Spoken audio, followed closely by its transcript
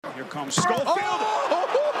Here comes Schofield.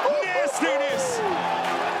 Oh! Nastiness.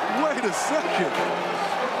 Wait a second.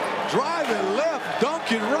 Driving left,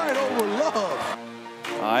 dunking right over Love.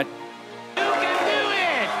 All right. You can do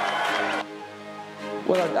it!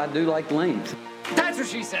 Well, I do like lanes. That's what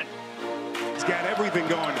she said. He's got everything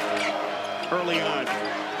going early on.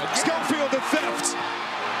 Schofield the theft.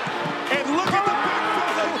 And look at the big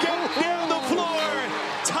fella get down the floor.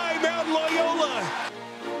 Timeout Loyola.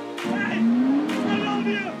 Hey, I love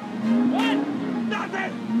you. What?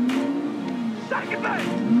 Nothing. Second base.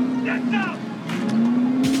 Get up.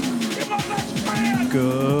 You're my best friend.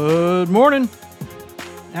 Good morning,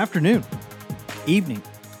 afternoon, evening,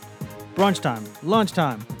 brunch time,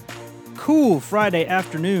 lunchtime, cool Friday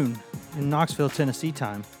afternoon in Knoxville, Tennessee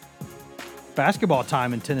time, basketball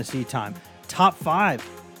time in Tennessee time, top 5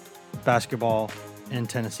 basketball in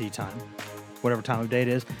Tennessee time, whatever time of day it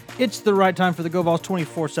is. It's the right time for the Go Vols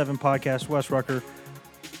 24/7 podcast. Wes Rucker,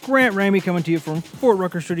 Grant Ramey coming to you from Fort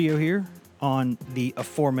Rucker Studio here on the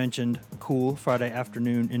aforementioned cool Friday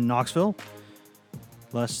afternoon in Knoxville.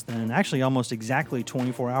 Less than, actually almost exactly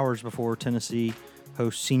 24 hours before Tennessee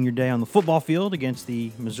hosts senior day on the football field against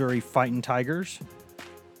the Missouri Fighting Tigers,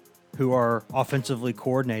 who are offensively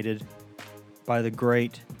coordinated by the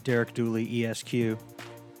great Derek Dooley, ESQ,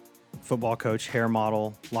 football coach, hair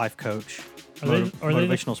model, life coach,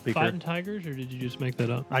 motivational speaker. Fighting Tigers, or did you just make that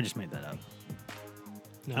up? I just made that up.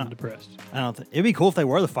 No, I'm depressed. I don't think it'd be cool if they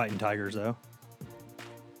were the Fighting Tigers, though.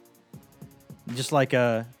 Just like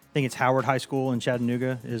I think it's Howard High School in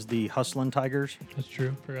Chattanooga is the Hustlin' Tigers. That's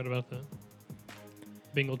true. Forgot about that.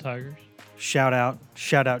 Bengal Tigers. Shout out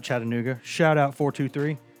Chattanooga. Shout out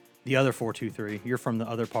 423. The other 423. You're from the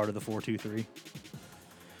other part of the 423.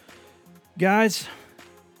 Guys,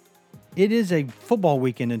 it is a football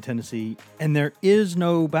weekend in Tennessee, and there is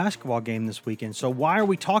no basketball game this weekend. So why are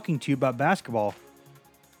we talking to you about basketball?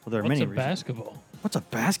 Well, there are many reasons. What's a basketball? What's a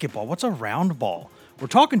basketball? What's a round ball? We're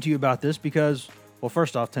talking to you about this because, well,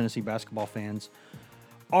 first off, Tennessee basketball fans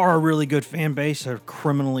are a really good fan base, a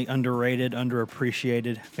criminally underrated,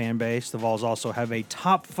 underappreciated fan base. The Vols also have a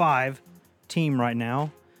top 5 team right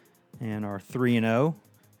now and are 3-0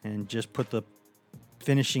 and just put the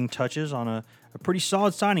finishing touches on a pretty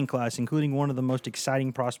solid signing class, including one of the most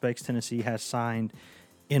exciting prospects Tennessee has signed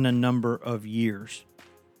in a number of years,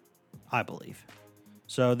 I believe.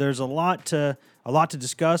 So there's a lot to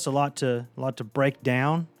discuss, a lot to break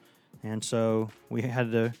down, and so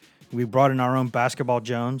we brought in our own Basketball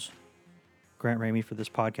Jones, Grant Ramey, for this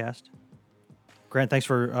podcast. Grant, thanks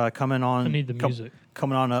for coming on. I need the music.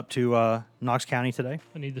 Coming on up to Knox County today.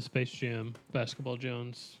 I need the Space Jam, Basketball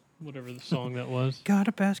Jones, whatever the song that was. Got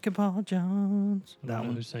a Basketball Jones. I don't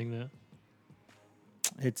know who sang that.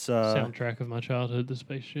 It's soundtrack of my childhood, the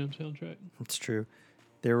Space Jam soundtrack. It's true.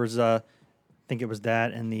 There was I think it was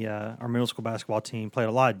that, and the our middle school basketball team played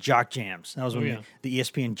a lot of Jock Jams. That was when the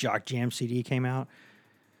ESPN Jock Jam CD came out.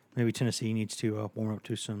 Maybe Tennessee needs to warm up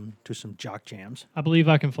to some Jock Jams. I Believe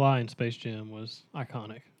I Can Fly in Space Jam was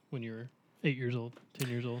iconic when you were 8 years old, 10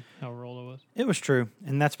 years old, however old I was. It was true,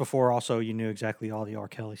 and that's before also you knew exactly all the R.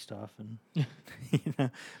 Kelly stuff, and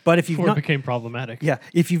But if before it became problematic, yeah.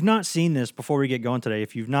 If you've not seen this, before we get going today,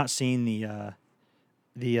 if you've not seen the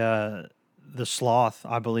sloth,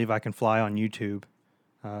 I Believe I Can Fly on YouTube,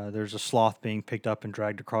 there's a sloth being picked up and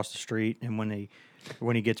dragged across the street, and when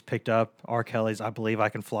he gets picked up, R. Kelly's I Believe I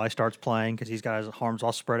Can Fly starts playing because he's got his arms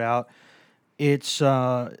all spread out. It's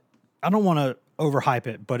I don't want to overhype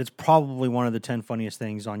it, but it's probably one of the 10 funniest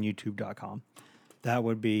things on YouTube.com. That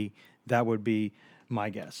would be my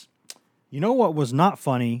guess. You know what was not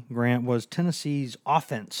funny, Grant, was Tennessee's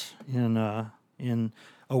offense in a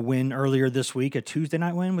win earlier this week, a Tuesday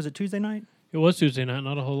night win. Was it Tuesday night? It was Tuesday night.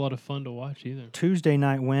 Not a whole lot of fun to watch either. Tuesday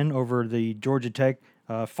night win over the Georgia Tech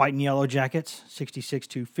Fighting Yellow Jackets,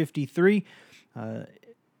 66-53. A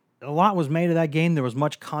lot was made of that game. There was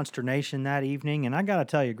much consternation that evening, and I got to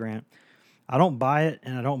tell you, Grant, I don't buy it,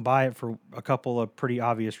 and I don't buy it for a couple of pretty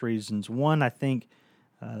obvious reasons. One, I think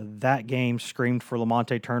that game screamed for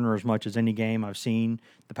Lamonte Turner as much as any game I've seen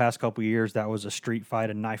the past couple of years. That was a street fight,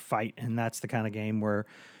 a knife fight, and that's the kind of game where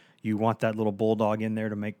you want that little bulldog in there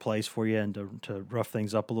to make plays for you and to rough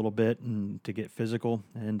things up a little bit and to get physical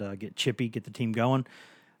and get chippy, get the team going.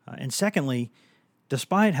 And secondly,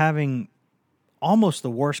 despite having almost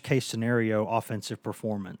the worst-case scenario offensive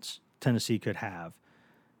performance Tennessee could have,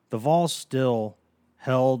 the Vols still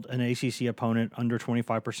held an ACC opponent under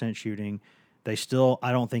 25% shooting. They still,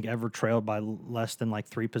 I don't think, ever trailed by less than like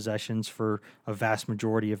 3 possessions for a vast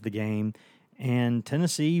majority of the game. And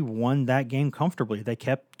Tennessee won that game comfortably. They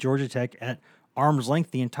kept Georgia Tech at arm's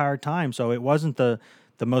length the entire time. So it wasn't the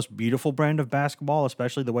the most beautiful brand of basketball,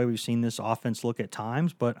 especially the way we've seen this offense look at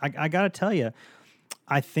times. But I got to tell you,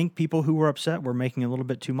 I think people who were upset were making a little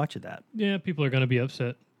bit too much of that. Yeah, people are going to be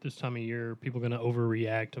upset this time of year. People are going to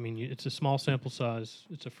overreact. I mean, it's a small sample size.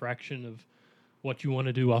 It's a fraction of what you want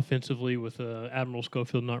to do offensively with Admiral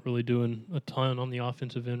Schofield not really doing a ton on the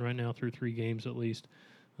offensive end right now through 3 games at least.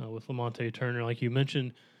 With Lamonte Turner, like you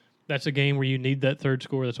mentioned, that's a game where you need that third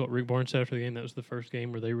score. That's what Rick Barnes said after the game. That was the first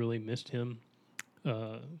game where they really missed him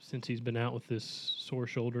since he's been out with this sore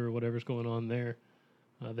shoulder or whatever's going on there.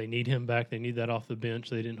 They need him back. They need that off the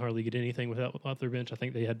bench. They didn't hardly get anything off their bench. I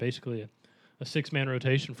think they had basically a 6-man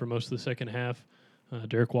rotation for most of the second half.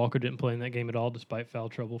 Derek Walker didn't play in that game at all, despite foul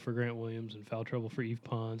trouble for Grant Williams and foul trouble for Yves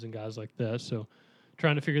Pons and guys like that. So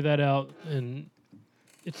trying to figure that out, and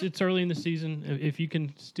it's early in the season. If you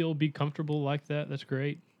can still be comfortable like that, that's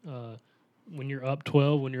great. When you're up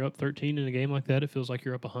 12, when you're up 13 in a game like that, it feels like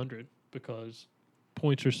you're up 100 because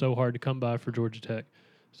points are so hard to come by for Georgia Tech.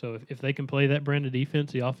 So if they can play that brand of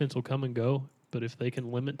defense, the offense will come and go. But if they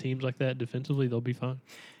can limit teams like that defensively, they'll be fine.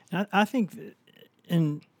 I think,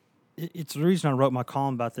 and it's the reason I wrote my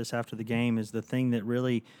column about this after the game, is the thing that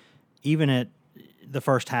really, even at the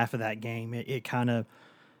first half of that game, it kind of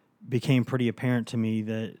became pretty apparent to me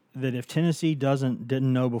that if Tennessee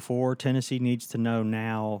didn't know before, Tennessee needs to know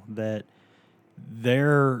now that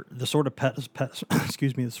they're the sort of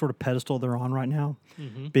the sort of pedestal they're on right now,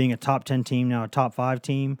 being a top 10 team, now a top 5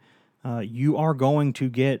 team. You are going to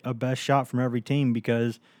get a best shot from every team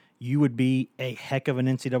because you would be a heck of an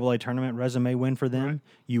NCAA tournament resume win for them. Right.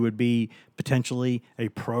 You would be potentially a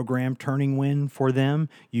program turning win for them.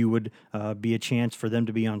 You would be a chance for them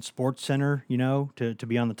to be on Sports Center, to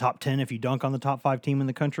be on the top 10 if you dunk on the top 5 team in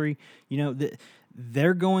the country.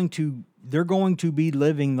 They're going to be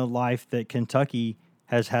living the life that Kentucky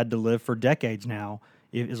has had to live for decades now.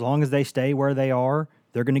 As long as they stay where they are,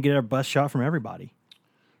 they're going to get a best shot from everybody.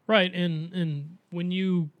 Right, and when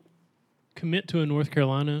you commit to a North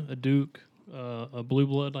Carolina, a Duke, a blue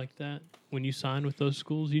blood like that, when you sign with those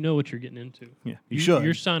schools, you know what you're getting into. Yeah, you should.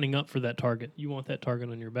 You're signing up for that target. You want that target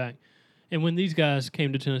on your back. And when these guys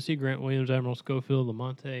came to Tennessee, Grant Williams, Admiral Schofield,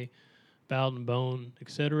 Lamonte, Bowden, Bone,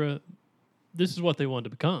 etc., this is what they wanted to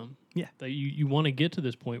become. Yeah. You want to get to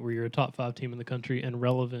this point where you're a top 5 team in the country and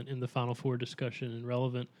relevant in the Final Four discussion and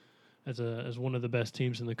relevant as one of the best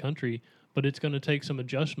teams in the country. But it's going to take some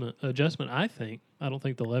adjustment, I think. I don't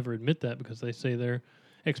think they'll ever admit that because they say their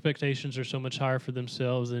expectations are so much higher for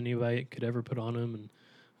themselves than anybody could ever put on them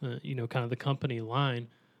and, kind of the company line.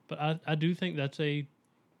 But I do think that's a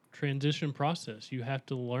transition process. You have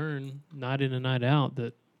to learn night in and night out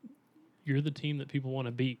that you're the team that people want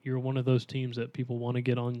to beat. You're one of those teams that people want to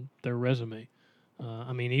get on their resume.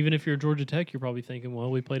 Even if you're Georgia Tech, you're probably thinking, well,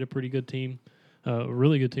 we played a pretty good team. A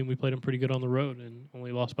really good team. We played them pretty good on the road and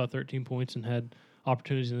only lost by 13 points and had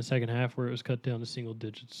opportunities in the second half where it was cut down to single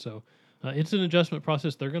digits. So it's an adjustment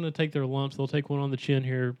process. They're going to take their lumps. They'll take one on the chin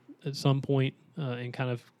here at some point and kind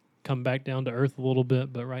of come back down to earth a little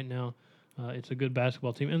bit. But right now, it's a good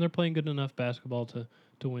basketball team, and they're playing good enough basketball to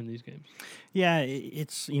win these games. Yeah,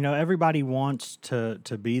 it's everybody wants to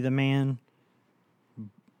be the man,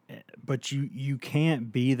 but you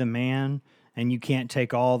can't be the man, and you can't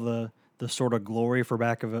take all the sort of glory, for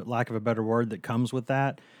lack of a better word, that comes with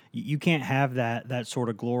that. You can't have that sort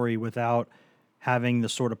of glory without having the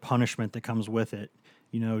sort of punishment that comes with it.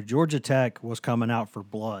 Georgia Tech was coming out for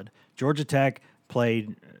blood. Georgia Tech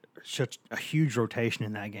played such a huge rotation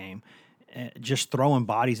in that game, just throwing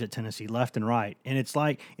bodies at Tennessee left and right. And it's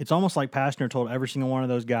almost like Pastner told every single one of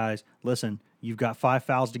those guys, listen, you've got 5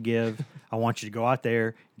 fouls to give. I want you to go out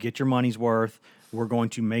there, get your money's worth. We're going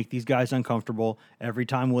to make these guys uncomfortable. Every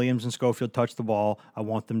time Williams and Schofield touch the ball, I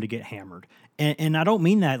want them to get hammered. And I don't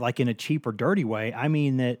mean that like in a cheap or dirty way. I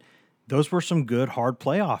mean that those were some good, hard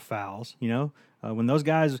playoff fouls. When those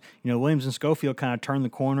guys, Williams and Schofield kind of turned the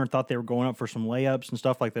corner, thought they were going up for some layups and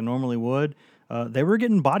stuff like they normally would, they were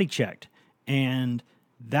getting body checked. And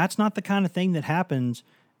that's not the kind of thing that happens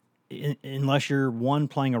unless you're, 1,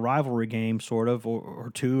 playing a rivalry game, sort of,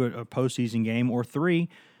 or 2, a postseason game, or 3,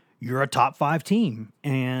 you're a top 5 team,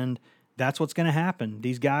 and that's what's going to happen.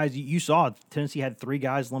 These guys, you saw Tennessee had 3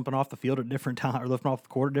 guys limping off the field at different times, or lifting off the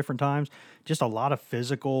court at different times. Just a lot of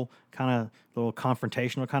physical, kind of little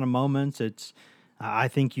confrontational kind of moments. I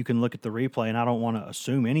think you can look at the replay, and I don't want to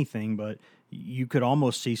assume anything, but you could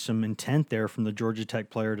almost see some intent there from the Georgia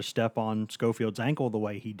Tech player to step on Schofield's ankle the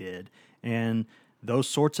way he did. And those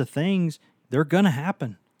sorts of things, they're going to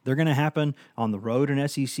happen. They're going to happen on the road in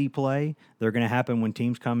SEC play. They're going to happen when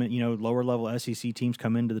teams come in, lower-level SEC teams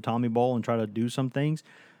come into the Tommy Bowl and try to do some things.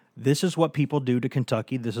 This is what people do to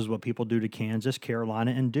Kentucky. This is what people do to Kansas,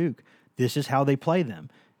 Carolina, and Duke. This is how they play them.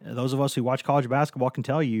 Those of us who watch college basketball can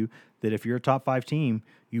tell you that if you're a top 5 team,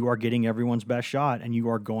 you are getting everyone's best shot, and you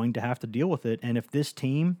are going to have to deal with it. And if this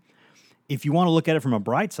team, if you want to look at it from a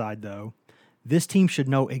bright side, though, this team should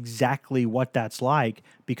know exactly what that's like,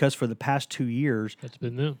 because for the past 2 years, that's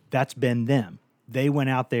been them. They went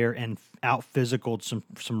out there and out-physicaled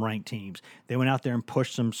some ranked teams. They went out there and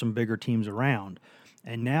pushed some bigger teams around.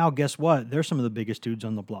 And now, guess what? They're some of the biggest dudes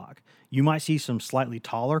on the block. You might see some slightly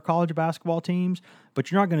taller college basketball teams,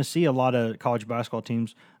 but you're not going to see a lot of college basketball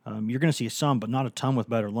teams. You're going to see some, but not a ton with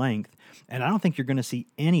better length. And I don't think you're going to see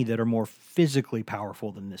any that are more physically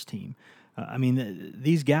powerful than this team.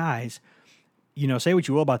 These guys, say what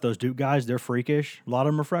you will about those Duke guys, they're freakish. A lot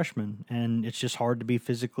of them are freshmen, and it's just hard to be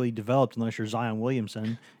physically developed unless you're Zion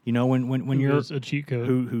Williamson. When you're a cheat code,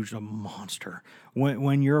 who's a monster.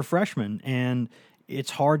 When you're a freshman, and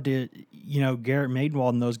it's hard to, Garrett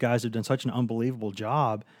Madenwald and those guys have done such an unbelievable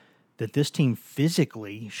job that this team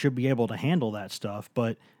physically should be able to handle that stuff.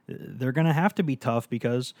 But they're going to have to be tough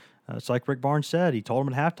because it's like Rick Barnes said. He told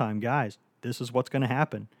them at halftime, guys, this is what's going to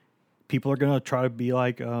happen. People are going to try to be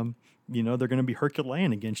like, they're going to be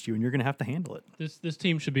Herculean against you, and you're going to have to handle it. This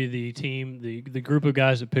team should be the team, the group of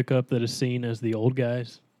guys that pick up that is seen as the old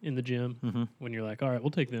guys in the gym. When you're like, all right,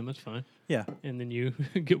 we'll take them, that's fine. Yeah. And then you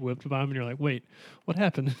get whipped by them, and you're like, wait, what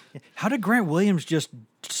happened? How did Grant Williams just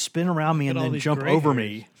spin around me and then jump over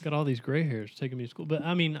me? Got all these gray hairs taking me to school. But,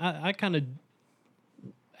 I kind of,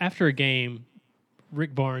 after a game,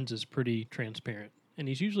 Rick Barnes is pretty transparent, and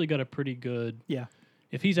he's usually got a pretty good – yeah.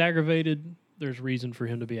 If he's aggravated, there's reason for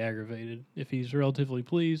him to be aggravated. If he's relatively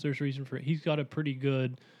pleased, there's reason for it. He's got a pretty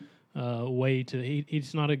good way to.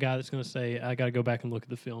 He's not a guy that's going to say, "I got to go back and look at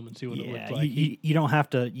the film and see what it looked like." You don't have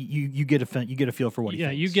to. You get a feel for what he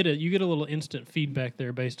thinks. You get a little instant feedback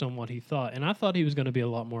there based on what he thought. And I thought he was going to be a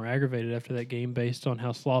lot more aggravated after that game based on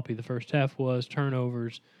how sloppy the first half was,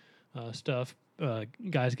 turnovers, stuff,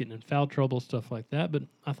 guys getting in foul trouble, stuff like that. But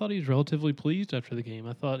I thought he was relatively pleased after the game.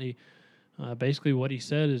 I thought he. Basically, what he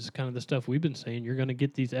said is kind of the stuff we've been saying. You're going to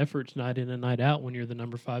get these efforts night in and night out when you're the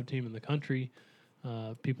number 5 team in the country.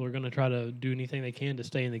 People are going to try to do anything they can to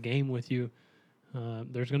stay in the game with you.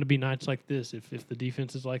 There's going to be nights like this. If the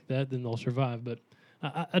defense is like that, then they'll survive. But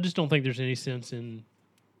I just don't think there's any sense in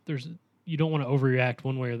you don't want to overreact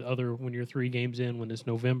one way or the other when you're 3 games in, when it's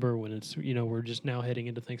November, when it's we're just now heading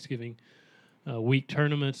into Thanksgiving week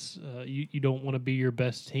tournaments. You don't want to be your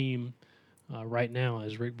best team. Right now,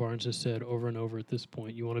 as Rick Barnes has said over and over at this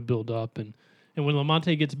point, you want to build up. And when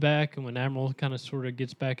Lamonte gets back and when Admiral kind of sort of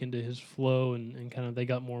gets back into his flow and kind of they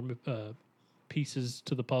got more pieces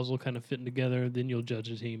to the puzzle kind of fitting together, then you'll judge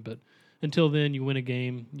the team. But until then, you win a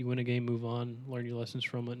game, move on, learn your lessons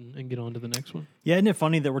from it, and get on to the next one. Yeah, isn't it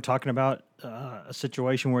funny that we're talking about a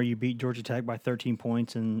situation where you beat Georgia Tech by 13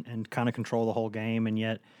 points and kind of control the whole game, and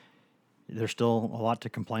yet there's still a lot to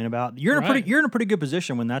complain about. You're in a pretty good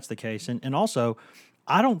position when that's the case. And also,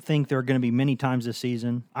 I don't think there are going to be many times this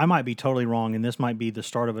season. I might be totally wrong, and this might be the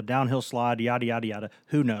start of a downhill slide, yada, yada, yada.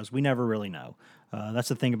 Who knows? We never really know. That's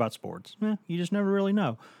the thing about sports. You just never really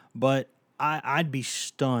know. But I'd be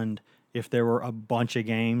stunned if there were a bunch of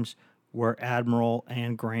games where Admiral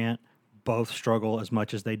and Grant both struggle as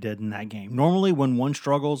much as they did in that game. Normally, when one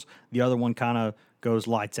struggles, the other one kind of goes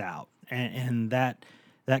lights out. And that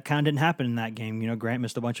kind of didn't happen in that game. Grant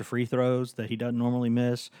missed a bunch of free throws that he doesn't normally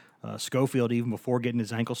miss. Schofield, even before getting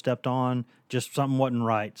his ankle stepped on, just something wasn't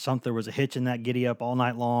right. There was a hitch in that giddy up all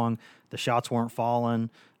night long. The shots weren't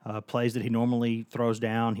falling. Plays that he normally throws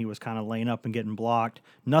down, he was kind of laying up and getting blocked.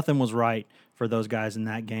 Nothing was right for those guys in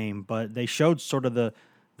that game, but they showed sort of the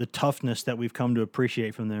toughness that we've come to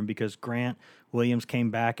appreciate from them because Grant Williams came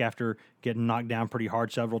back after getting knocked down pretty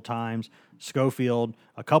hard several times. Schofield,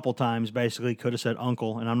 a couple times, basically could have said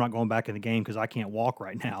uncle, and I'm not going back in the game because I can't walk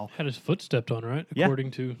right now. Had his foot stepped on, right? According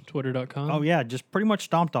to Twitter.com. Oh, yeah, just pretty much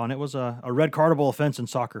stomped on. It was a red cardable offense in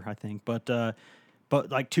soccer, I think. But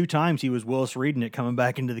like 2 times he was Willis reading it coming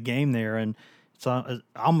back into the game there, and so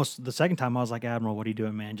almost the second time I was like, Admiral, what are you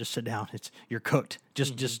doing, man? Just sit down. You're cooked.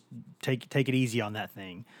 Just take it easy on that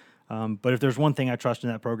thing. But if there's one thing I trust in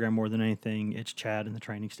that program more than anything, it's Chad and the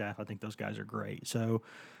training staff. I think those guys are great. So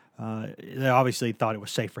they obviously thought it was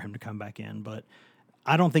safe for him to come back in. But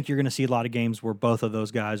I don't think you're going to see a lot of games where both of those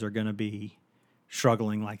guys are going to be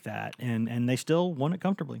struggling like that, and they still won it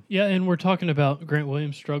comfortably. Yeah, and we're talking about Grant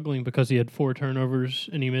Williams struggling because he had 4 turnovers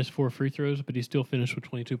and he missed 4 free throws, but he still finished with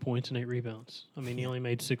 22 points and 8 rebounds. I mean, he only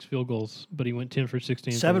made 6 field goals, but he went 10 for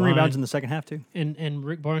 16. 7 rebounds in the second half, too. And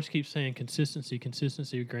Rick Barnes keeps saying consistency.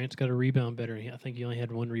 Grant's got to rebound better. I think he only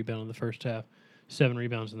had 1 rebound in the first half. 7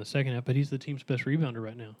 rebounds in the second half, but he's the team's best rebounder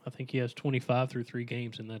right now. I think he has 25 through 3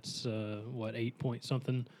 games, and that's 8 point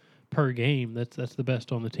something per game. That's the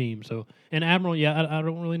best on the team. So, and Admiral, I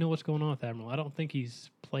don't really know what's going on with Admiral. I don't think he's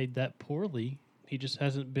played that poorly. He just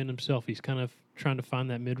hasn't been himself. He's kind of trying to find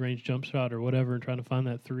that mid-range jump shot or whatever, and trying to find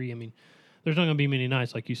that 3. I mean, there's not going to be many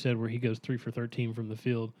nights, like you said, where he goes 3 for 13 from the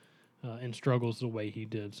field and struggles the way he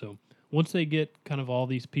did. So once they get kind of all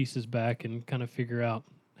these pieces back and kind of figure out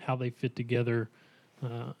how they fit together,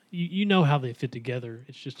 you know how they fit together.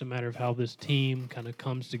 It's just a matter of how this team kind of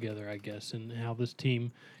comes together, I guess, and how this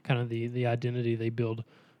team kind of the identity they build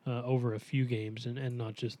over a few games and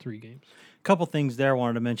not just 3 games. A couple things there I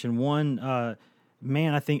wanted to mention. One, I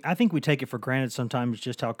think we take it for granted sometimes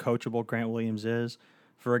just how coachable Grant Williams is.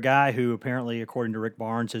 For a guy who apparently, according to Rick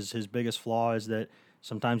Barnes, his biggest flaw is that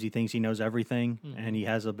sometimes he thinks he knows everything, and he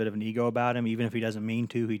has a bit of an ego about him. Even if he doesn't mean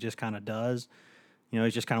to, he just kind of does.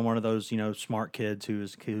 He's just kind of one of those, smart kids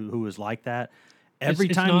who is like that. Every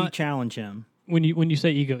time you challenge him. When you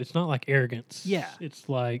say ego, it's not like arrogance. Yeah. It's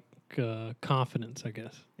like confidence, I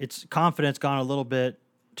guess. It's confidence gone a little bit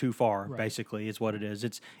too far, basically, is what it is.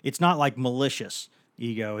 It's not like malicious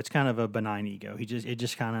ego. It's kind of a benign ego. It's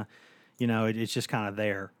just kind of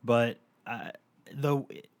there. But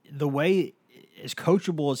the way as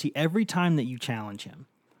coachable as every time that you challenge him,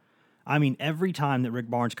 I mean, every time that Rick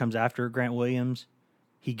Barnes comes after Grant Williams,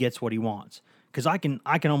 he gets what he wants. Because I can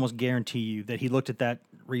almost guarantee you that he looked at that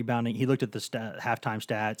rebounding, he looked at the halftime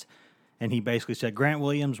stats, and he basically said, Grant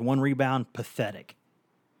Williams, 1 rebound, pathetic.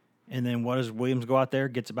 And then what does Williams go out there?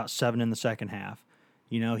 Gets about 7 in the second half.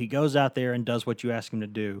 He goes out there and does what you ask him to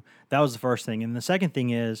do. That was the first thing. And the second thing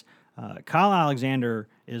is Kyle Alexander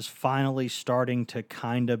is finally starting to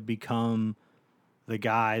kind of become the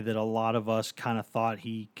guy that a lot of us kind of thought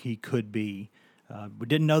he could be. We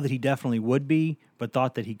didn't know that he definitely would be, but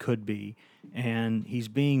thought that he could be. And he's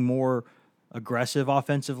being more aggressive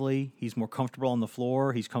offensively. He's more comfortable on the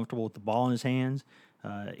floor. He's comfortable with the ball in his hands.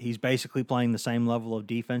 He's basically playing the same level of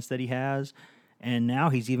defense that he has. And now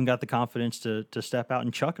he's even got the confidence to step out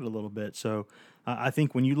and chuck it a little bit. So I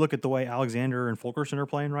think when you look at the way Alexander and Fulkerson are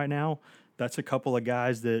playing right now, that's a couple of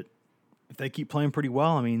guys that, if they keep playing pretty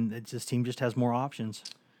well, I mean, this team just has more options.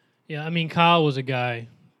 Yeah, I mean, Kyle was a guy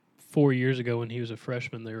 4 years ago when he was a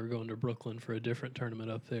freshman. They were going to Brooklyn for a different tournament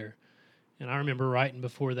up there. And I remember writing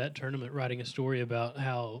before that tournament, writing a story about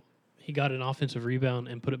how he got an offensive rebound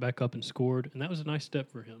and put it back up and scored. And that was a nice step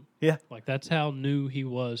for him. Yeah. Like, that's how new he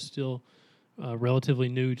was, still relatively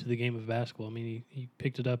new to the game of basketball. I mean, he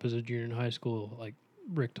picked it up as a junior in high school, like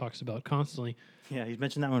Rick talks about constantly. Yeah, he's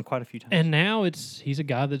mentioned that one quite a few times. And now he's a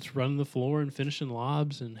guy that's running the floor and finishing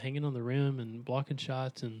lobs and hanging on the rim and blocking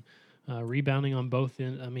shots and rebounding on both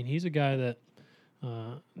ends. I mean, he's a guy that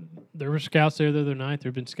there were scouts there the other night. There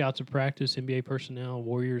have been scouts of practice, NBA personnel,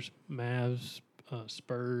 Warriors, Mavs,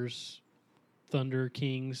 Spurs, Thunder,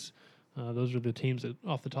 Kings. Those are the teams that,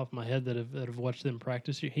 off the top of my head, that have watched them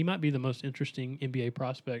practice. He might be the most interesting NBA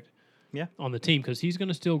prospect. Yeah, on the team, because he's going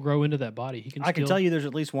to still grow into that body. I can tell you there's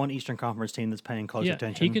at least one Eastern Conference team that's paying close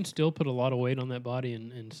attention. He can still put a lot of weight on that body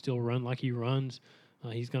and still run like he runs.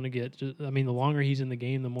 He's going to get, the longer he's in the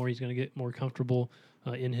game, the more he's going to get more comfortable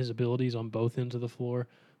in his abilities on both ends of the floor.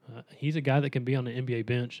 He's a guy that can be on the NBA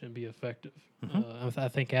bench and be effective. Mm-hmm. I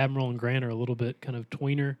think Admiral and Grant are a little bit kind of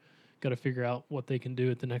tweener. Got to figure out what they can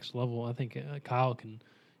do at the next level. I think Kyle can.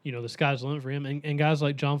 The sky's the limit for him. And guys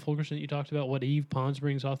like John Fulkerson that you talked about, what Yves Pons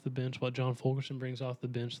brings off the bench, what John Fulkerson brings off the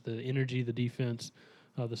bench, the energy, the defense,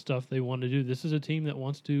 the stuff they want to do. This is a team that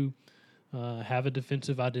wants to have a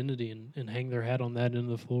defensive identity and hang their hat on that end of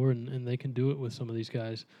the floor, and they can do it with some of these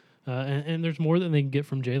guys. And there's more than they can get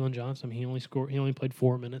from Jalen Johnson. He only played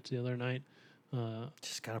 4 minutes the other night.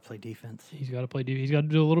 Just got to play defense. He's got to play defense. He's got to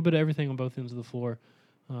do a little bit of everything on both ends of the floor.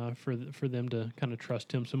 For them to kind of trust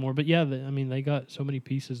him some more. But, yeah, they got so many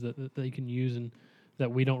pieces that they can use and that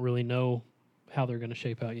we don't really know how they're going to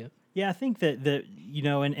shape out yet. Yeah, I think that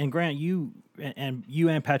and Grant, you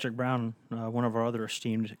and Patrick Brown, one of our other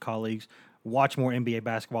esteemed colleagues, watch more NBA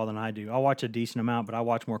basketball than I do. I watch a decent amount, but I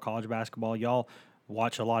watch more college basketball. Y'all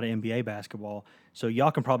watch a lot of NBA basketball. So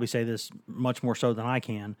y'all can probably say this much more so than I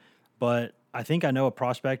can. But I think I know a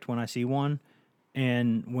prospect when I see one.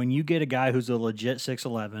 And when you get a guy who's a legit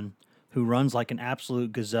 6'11", who runs like an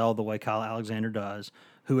absolute gazelle the way Kyle Alexander does,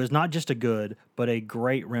 who is not just a good, but a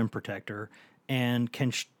great rim protector, and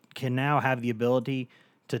can now have the ability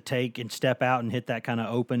to take and step out and hit that kind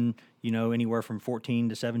of open, anywhere from 14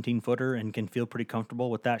 to 17-footer and can feel pretty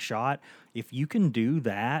comfortable with that shot. If you can do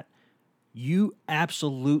that, you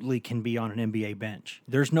absolutely can be on an NBA bench.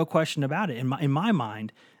 There's no question about it. In my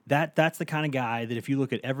mind, that's the kind of guy that if you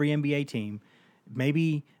look at every NBA team,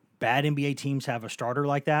 maybe bad NBA teams have a starter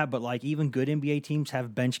like that, but like even good NBA teams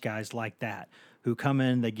have bench guys like that who come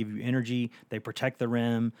in, they give you energy, they protect the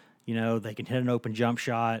rim, you know, they can hit an open jump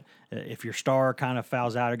shot. If your star kind of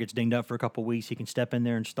fouls out or gets dinged up for a couple weeks, he can step in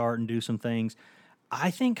there and start and do some things.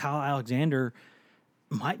 I think Kyle Alexander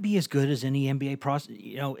might be as good as any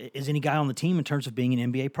NBA as any guy on the team in terms of being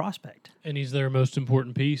an NBA prospect. And he's their most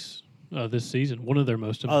important piece this season. One of their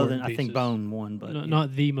most important Other than, pieces. I think Bone won, but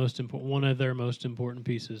not the most important. One of their most important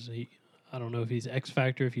pieces. I don't know if he's X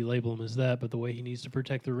factor, if you label him as that, but the way he needs to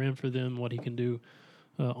protect the rim for them, what he can do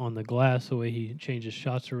on the glass, the way he changes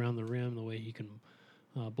shots around the rim, the way he can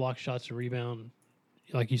block shots and rebound.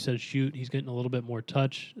 Like you said, shoot. He's getting a little bit more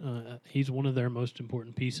touch. He's one of their most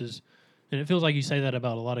important pieces. And it feels like you say that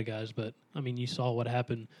about a lot of guys, but, I mean, you saw what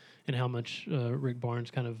happened and how much Rick Barnes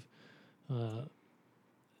kind of,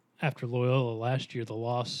 after Loyola last year, the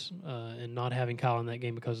loss and not having Kyle in that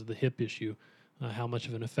game because of the hip issue, how much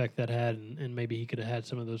of an effect that had, and maybe he could have had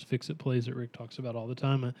some of those fix-it plays that Rick talks about all the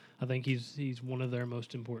time. I think he's one of their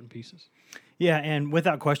most important pieces. Yeah, and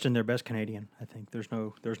without question, their best Canadian. I think there's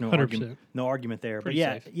no 100%. argument there. Pretty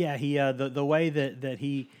but safe. He the way that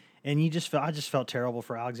he and I just felt terrible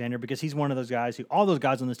for Alexander because he's one of those guys who all those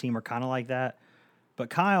guys on this team are kind of like that.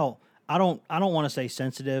 But Kyle, I don't want to say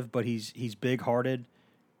sensitive, but he's big-hearted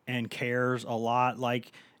and cares a lot.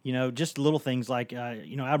 Like, you know, just little things like,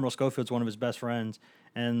 Admiral Schofield's one of his best friends.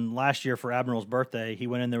 And last year for Admiral's birthday, he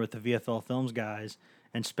went in there with the VFL Films guys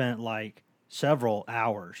and spent like several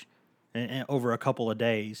hours and over a couple of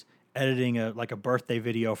days editing a birthday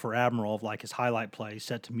video for Admiral of like his highlight plays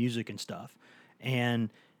set to music and stuff.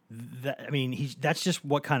 And that's just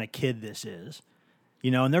what kind of kid this is.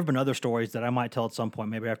 You know, and there have been other stories that I might tell at some point,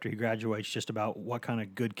 maybe after he graduates, just about what kind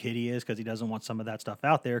of good kid he is because he doesn't want some of that stuff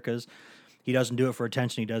out there because he doesn't do it for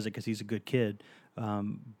attention. He does it because he's a good kid.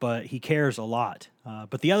 But he cares a lot.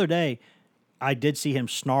 But the other day, I did see him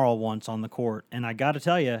snarl once on the court. And I got to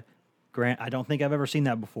tell you, Grant, I don't think I've ever seen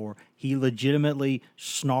that before. He legitimately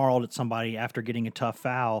snarled at somebody after getting a tough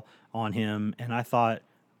foul on him. And I thought,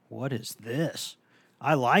 what is this?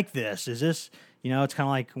 I like this. Is this, it's kind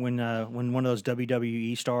of like when one of those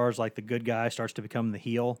WWE stars, like the good guy, starts to become the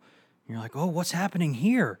heel. You're like, oh, what's happening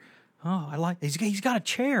here? Oh, he's got a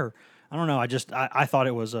chair. I don't know. I thought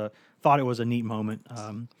it was a neat moment,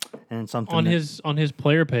 and something on his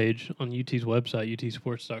player page on UT's website,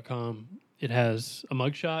 utsports.com. It has a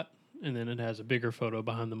mugshot, and then it has a bigger photo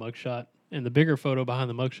behind the mugshot. And the bigger photo behind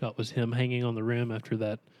the mugshot was him hanging on the rim after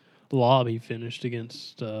that lob he finished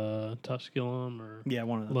against Tusculum or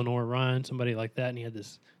one of those. Lenore Ryan, somebody like that. And he had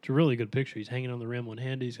this. It's a really good picture. He's hanging on the rim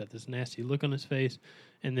one-handed. He's got this nasty look on his face.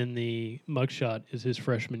 And then the mugshot is his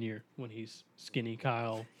freshman year when he's skinny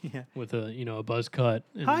Kyle with a buzz cut.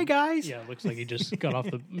 And, hi guys. Yeah, it looks like he just got off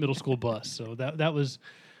the middle school bus. So that was.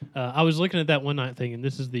 I was looking at that one night thing, and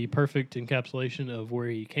this is the perfect encapsulation of where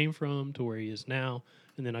he came from to where he is now.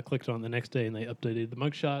 And then I clicked on the next day, and they updated the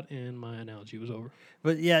mugshot, and my analogy was over.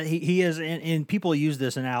 But yeah, he is, and people use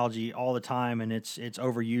this analogy all the time, and it's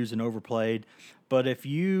overused and overplayed. But if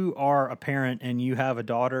you are a parent and you have a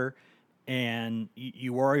daughter, and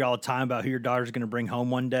you worry all the time about who your daughter's going to bring home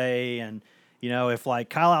one day, and if like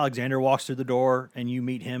Kyle Alexander walks through the door and you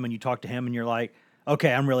meet him and you talk to him, and you're like,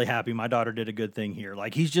 okay, I'm really happy my daughter did a good thing here.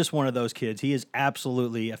 Like, he's just one of those kids. He is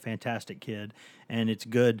absolutely a fantastic kid, and it's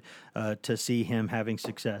good to see him having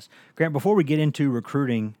success. Grant, before we get into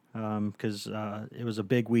recruiting, because it was a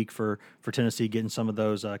big week for Tennessee getting some of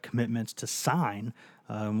those commitments to sign,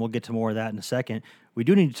 and we'll get to more of that in a second. We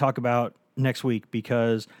do need to talk about next week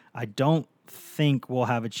because I don't think we'll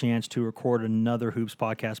have a chance to record another Hoops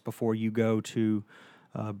podcast before you go to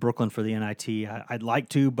Brooklyn for the NIT. I'd like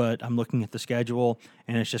to, but I'm looking at the schedule,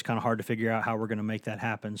 and it's just kind of hard to figure out how we're going to make that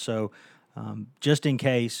happen. So just in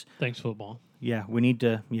case. Thanks, football. Yeah, we need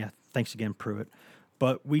to. Yeah, thanks again, Pruitt.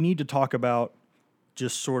 But we need to talk about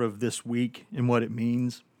just sort of this week and what it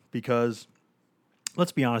means because,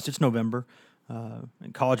 let's be honest, it's November.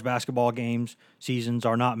 And college basketball seasons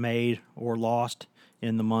are not made or lost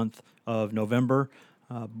in the month of November.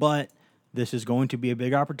 But this is going to be a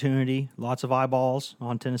big opportunity. Lots of eyeballs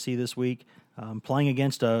on Tennessee this week, playing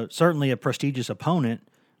against certainly a prestigious opponent.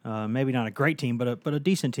 Maybe not a great team, but a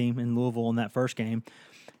decent team in Louisville in that first game.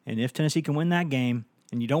 And if Tennessee can win that game,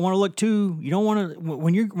 and you don't want to look too, you don't want to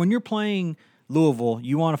when you're playing Louisville,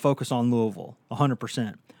 you want to focus on Louisville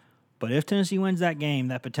 100%. But if Tennessee wins that game,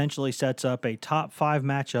 that potentially sets up a top 5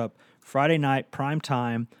 matchup Friday night prime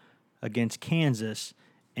time against Kansas.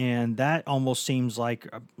 And that almost seems like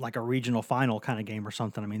a regional final kind of game or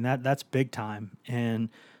something. I mean, that's big time, and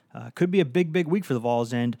could be a big week for the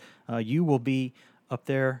Vols. And you will be up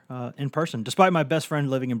there in person. Despite my best friend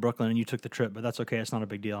living in Brooklyn, and you took the trip, but that's okay. It's not a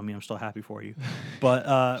big deal. I mean, I'm still happy for you.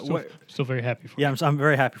 But Still very happy for yeah, you. I'm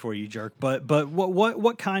very happy for you, jerk. But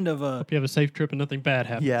what kind of Hope you have a safe trip and nothing bad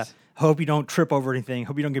happens. yeah? Hope you don't trip over anything.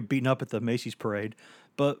 Hope you don't get beaten up at the Macy's parade.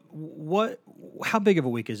 But how big of a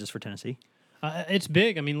week is this for Tennessee? It's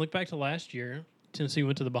big. I mean, look back to last year. Tennessee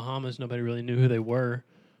went to the Bahamas. Nobody really knew who they were,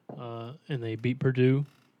 and they beat Purdue,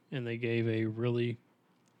 and they gave a really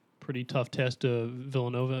pretty tough test to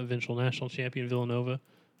Villanova, eventual national champion Villanova.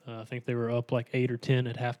 I think they were up like 8 or 10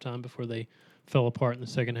 at halftime before they fell apart in the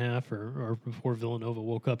second half, or before Villanova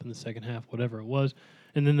woke up in the second half, whatever it was.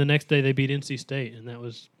 And then the next day they beat NC State, and that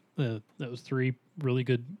was 3 really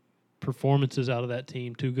good performances out of that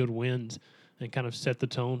team, 2 good wins, and kind of set the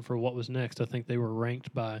tone for what was next. I think they were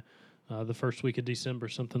ranked by the first week of December,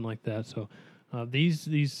 something like that. So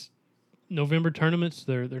these November tournaments,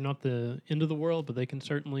 they're not the end of the world, but they can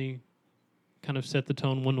certainly kind of set the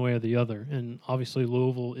tone one way or the other. And obviously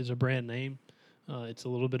Louisville is a brand name. It's a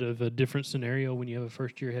little bit of a different scenario when you have a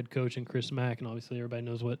first-year head coach in Chris Mack, and obviously everybody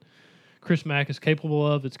knows what Chris Mack is capable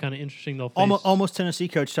of. It's kind of interesting. They'll face Almost Tennessee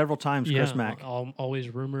coach several times, Chris Mack. Always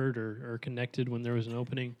rumored or connected when there was an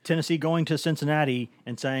opening. Tennessee going to Cincinnati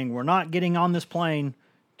and saying, we're not getting on this plane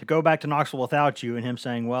to go back to Knoxville without you, and him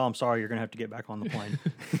saying, well, I'm sorry, you're going to have to get back on the plane.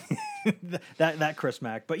 that Chris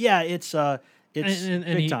Mack. But yeah, it's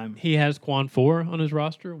big time. He has Quan 4 on his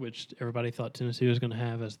roster, which everybody thought Tennessee was going to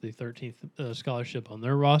have as the 13th scholarship on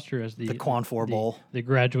their roster, as the Quan 4 Bowl. The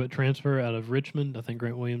graduate transfer out of Richmond. I think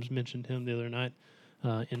Grant Williams mentioned him the other night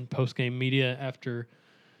in post-game media after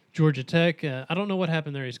Georgia Tech. I don't know what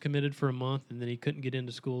happened there. He's committed for a month, and then he couldn't get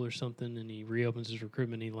into school or something, and he reopens his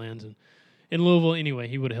recruitment. He lands in Louisville. Anyway,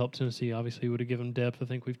 he would have helped Tennessee. Obviously, he would have given depth. I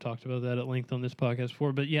think we've talked about that at length on this podcast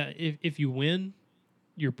before. But, yeah, if you win,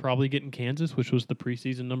 you're probably getting Kansas, which was the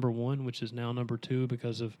preseason number 1, which is now number 2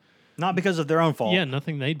 because of – not because of their own fault. Yeah,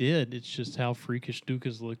 nothing they did. It's just how freakish Duke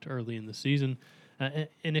has looked early in the season.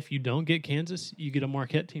 And if you don't get Kansas, you get a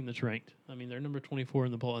Marquette team that's ranked. I mean, they're number 24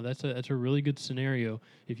 in the poll. That's a really good scenario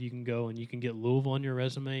if you can go and you can get Louisville on your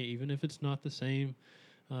resume, even if it's not the same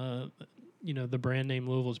the brand name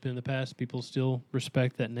Louisville's been in the past. People still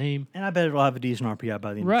respect that name. And I bet it'll have a decent RPI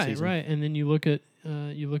by the end of the season. Right. And then you look at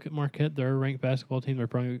Marquette. They're a ranked basketball team. They're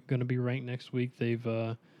probably going to be ranked next week.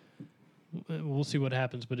 We'll see what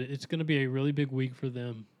happens, but it's going to be a really big week for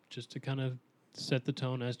them just to kind of set the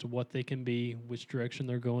tone as to what they can be, which direction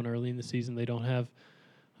they're going early in the season. They don't have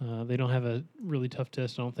a really tough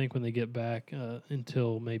test, I don't think, when they get back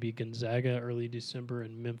until maybe Gonzaga early December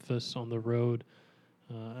and Memphis on the road.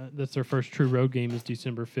 That's their first true road game is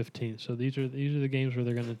December 15th. So these are the games where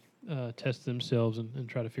they're going to test themselves and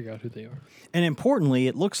try to figure out who they are. And importantly,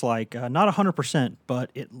 it looks like, not 100%, but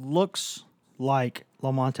it looks like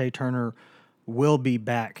Lamonte Turner will be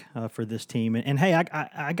back for this team. And hey,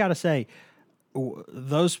 I got to say,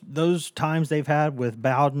 those times they've had with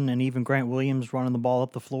Bowden and even Grant Williams running the ball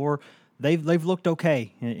up the floor, they've looked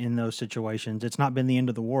okay in those situations. It's not been the end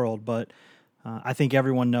of the world, but I think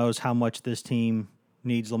everyone knows how much this team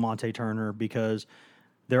needs Lamonte Turner, because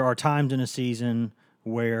there are times in a season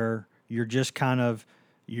where you're just kind of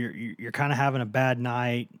you're kind of having a bad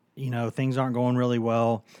night, things aren't going really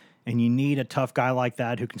well, and you need a tough guy like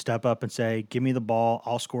that who can step up and say, give me the ball,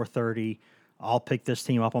 I'll score 30, I'll pick this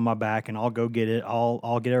team up on my back and I'll go get it,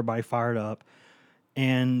 I'll get everybody fired up.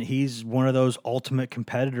 And he's one of those ultimate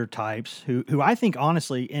competitor types who I think,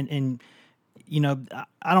 honestly, and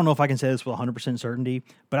I don't know if I can say this with 100% certainty,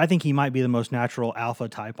 but I think he might be the most natural alpha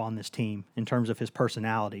type on this team in terms of his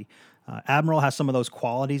personality. Admiral has some of those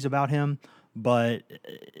qualities about him, but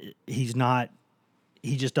he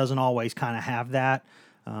just doesn't always kind of have that.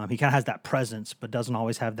 He kind of has that presence, but doesn't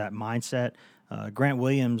always have that mindset. Grant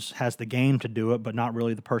Williams has the game to do it, but not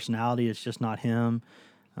really the personality. It's just not him.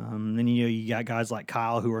 Then you got guys like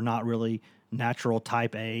Kyle who are not really natural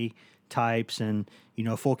type A types, and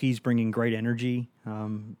Fulke's bringing great energy.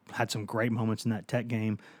 Had some great moments in that Tech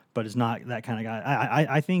game, but is not that kind of guy.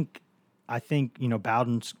 I think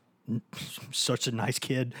Bowden's such a nice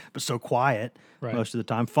kid, but so quiet most of the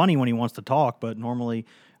time. Funny when he wants to talk, but normally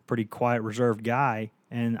a pretty quiet, reserved guy.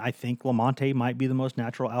 And I think Lamonte might be the most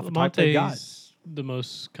natural alpha type they got. The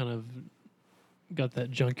most kind of got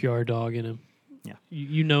that junkyard dog in him. Yeah,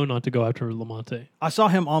 you know not to go after Lamonte. I saw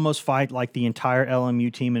him almost fight like the entire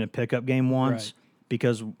LMU team in a pickup game once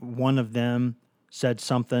because one of them said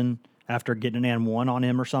something after getting an and one on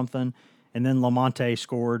him or something, and then Lamonte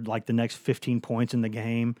scored like the next 15 points in the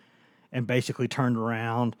game and basically turned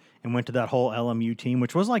around and went to that whole LMU team,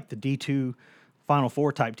 which was like the D2 Final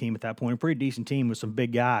Four type team at that point, a pretty decent team with some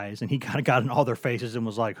big guys, and he kind of got in all their faces and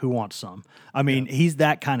was like, "Who wants some?" I mean, he's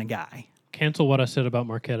that kind of guy. Cancel what I said about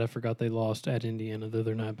Marquette. I forgot they lost at Indiana the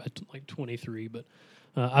other night by like 23, but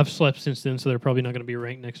I've slept since then, so they're probably not going to be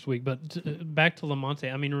ranked next week. But back to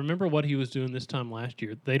Lamonte. I mean, remember what he was doing this time last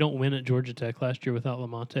year. They don't win at Georgia Tech last year without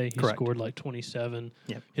Lamonte. He Correct. scored like 27,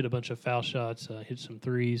 Yep. hit a bunch of foul shots, hit some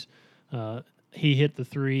threes. He hit the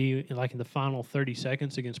three in the final 30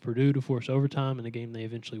 seconds against Purdue to force overtime in the game they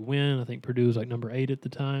eventually win. I think Purdue was like number 8 at the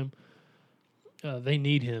time. They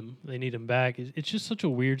need him. They need him back. It's just such a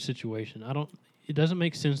weird situation. It doesn't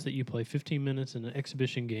make sense that you play 15 minutes in an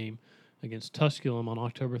exhibition game against Tusculum on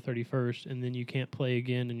October 31st, and then you can't play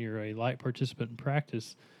again, and you're a light participant in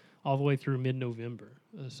practice all the way through mid-November.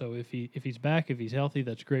 So if he's back, if he's healthy,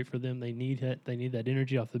 that's great for them. They need it. They need that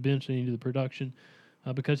energy off the bench. They need the production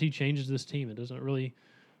because he changes this team. It doesn't really,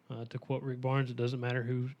 to quote Rick Barnes, it doesn't matter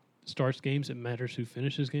who starts games. It matters who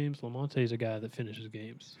finishes games. Lamonte is a guy that finishes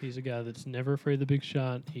games. He's a guy that's never afraid of the big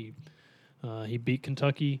shot. He beat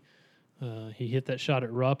Kentucky. He hit that shot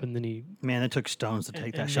at Rupp, and then it took stones to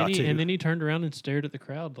take that shot too. And then he turned around and stared at the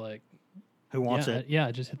crowd like, "Who wants it?" Yeah,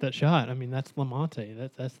 I just hit that shot. I mean, that's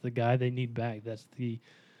Lamonte. That's the guy they need back. That's the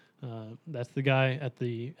guy at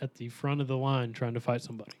the front of the line trying to fight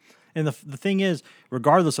somebody. And the thing is,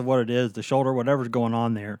 regardless of what it is, the shoulder, whatever's going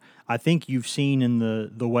on there, I think you've seen in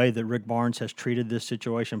the way that Rick Barnes has treated this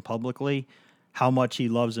situation publicly how much he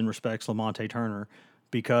loves and respects Lamonte Turner,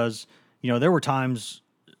 because there were times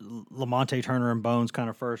Lamonte Turner and Bones kind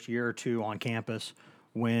of first year or two on campus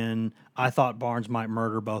when I thought Barnes might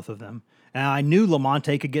murder both of them. And I knew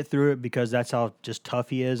Lamonte could get through it because that's how just tough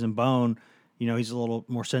he is. And Bone, he's a little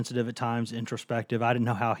more sensitive at times, introspective. I didn't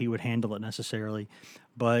know how he would handle it necessarily.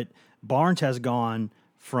 But Barnes has gone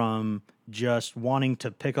from just wanting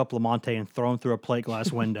to pick up Lamonte and throw him through a plate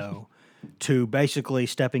glass window to basically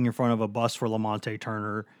stepping in front of a bus for Lamonte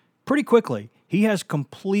Turner pretty quickly. He has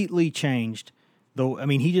completely changed.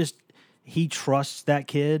 He trusts that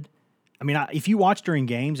kid. I mean, if you watch during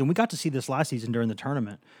games, and we got to see this last season during the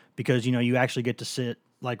tournament, because, you actually get to sit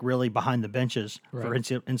like really behind the benches for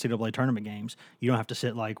NCAA tournament games. You don't have to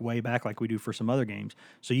sit like way back like we do for some other games.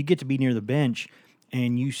 So you get to be near the bench,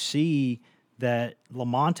 and you see that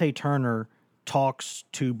Lamonte Turner talks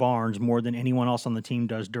to Barnes more than anyone else on the team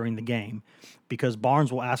does during the game, because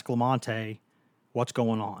Barnes will ask Lamonte what's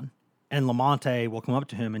going on. And Lamonte will come up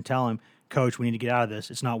to him and tell him, "Coach, we need to get out of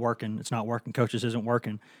this. It's not working. It's not working. Coach, this isn't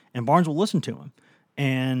working." And Barnes will listen to him.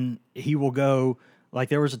 And he will go, like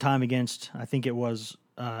there was a time against, I think it was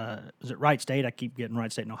it Wright State? I keep getting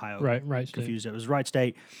Wright State in Ohio. Right State. Confused. It was Wright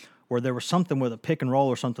State, where there was something with a pick and roll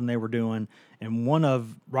or something they were doing, and one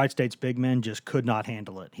of Wright State's big men just could not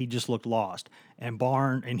handle it. He just looked lost.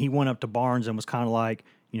 And he went up to Barnes and was kind of like,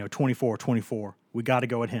 24. We got to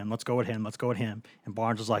go at him. Let's go at him. And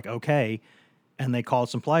Barnes was like, okay. And they called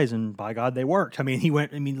some plays, and by God, they worked.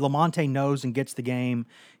 Lamonte knows and gets the game.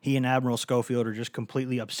 He and Admiral Schofield are just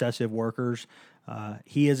completely obsessive workers.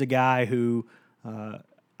 He is a guy who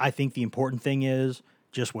I think the important thing is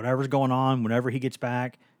just whatever's going on, whenever he gets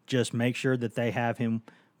back, just make sure that they have him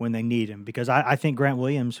when they need him. Because I think Grant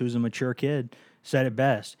Williams, who's a mature kid, said it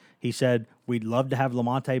best. He said, "We'd love to have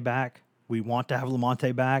Lamonte back. We want to have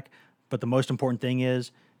Lamonte back. But the most important thing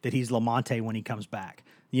is that he's Lamonte when he comes back."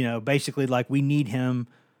 Basically, like, we need him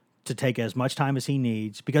to take as much time as he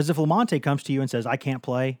needs. Because if Lamonte comes to you and says, "I can't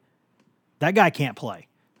play," that guy can't play.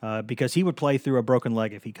 Because he would play through a broken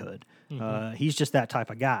leg if he could. He's just that type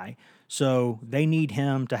of guy. So they need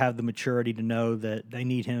him to have the maturity to know that they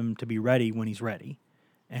need him to be ready when he's ready.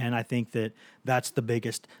 And I think that that's the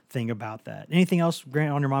biggest thing about that. Anything else,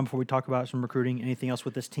 Grant, on your mind before we talk about some recruiting? Anything else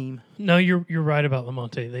with this team? No, you're right about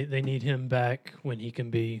Lamonte. They need him back when he can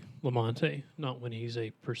be Lamonte, not when he's a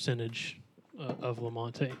percentage of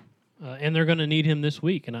Lamonte. And they're going to need him this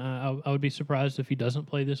week. And I would be surprised if he doesn't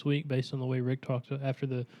play this week based on the way Rick talked after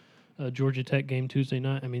the Georgia Tech game Tuesday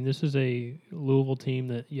night. I mean, this is a Louisville team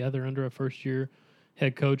that, they're under a first-year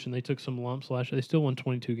head coach, and they took some lumps last year. They still won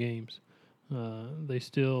 22 games. They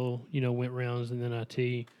still, went rounds in the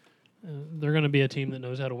NIT. They're going to be a team that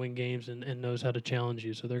knows how to win games and knows how to challenge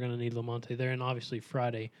you. So they're going to need Lamonte there. And obviously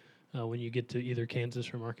Friday, when you get to either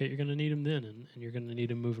Kansas or Marquette, you're going to need him then, and you're going to need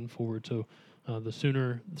him moving forward. So the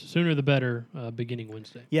sooner the better, beginning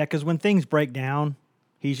Wednesday. Yeah, because when things break down,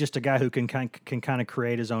 he's just a guy who can kind of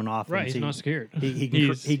create his own offense. Right, he's not scared.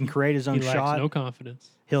 He can create his own shot. He lacks no confidence.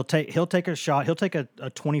 He'll take a shot. He'll take a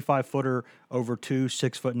 25-footer over two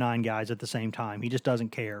 6'9" guys at the same time. He just doesn't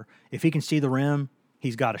care. If he can see the rim,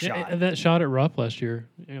 he's got a shot. That shot at Rupp last year.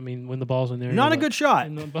 I mean, when the ball's in there, Not you're a good shot.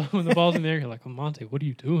 When the ball's in there, you're like, Monte, what are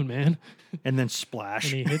you doing, man? And then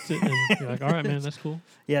splash. And he hits it, and you're like, all right, man, that's cool.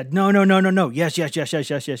 Yeah, no.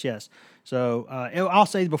 Yes. So I'll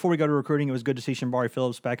say before we go to recruiting, it was good to see Shambari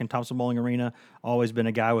Phillips back in Thompson Bowling Arena. Always been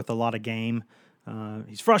a guy with a lot of game.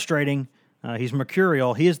 He's frustrating. He's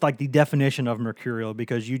mercurial. He is like the definition of mercurial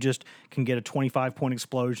because you just can get a 25-point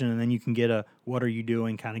explosion and then you can get a what are you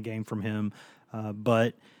doing kind of game from him.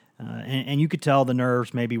 But you could tell the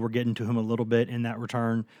nerves maybe were getting to him a little bit in that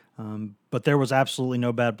return. But there was absolutely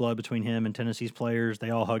no bad blood between him and Tennessee's players. They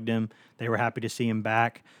all hugged him. They were happy to see him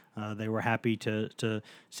back. They were happy to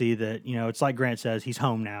see that, it's like Grant says, he's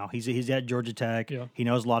home now. He's at Georgia Tech. Yeah. He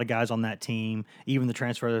knows a lot of guys on that team. Even the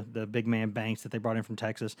transfer, the big man Banks that they brought in from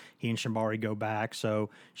Texas, he and Shambari go back. So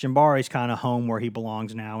Shambari's kind of home where he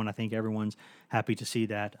belongs now, and I think everyone's happy to see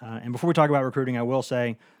that. And before we talk about recruiting, I will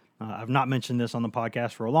say I've not mentioned this on the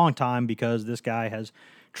podcast for a long time because this guy has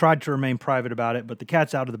tried to remain private about it, but the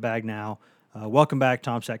cat's out of the bag now. Welcome back,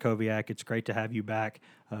 Tom Satkowiak. It's great to have you back,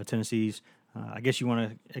 Tennessee's. I guess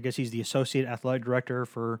he's the associate athletic director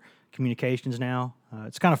for communications now.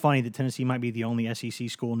 It's kind of funny that Tennessee might be the only SEC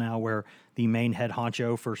school now where the main head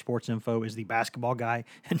honcho for sports info is the basketball guy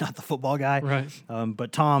and not the football guy. Right.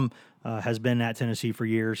 But Tom has been at Tennessee for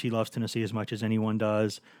years. He loves Tennessee as much as anyone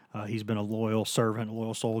does. He's been a loyal servant, a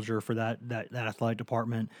loyal soldier for that athletic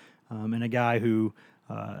department, and a guy who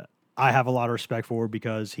I have a lot of respect for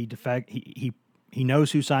because he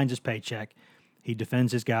knows who signs his paycheck. He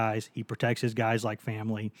defends his guys. He protects his guys like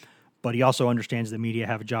family. But he also understands the media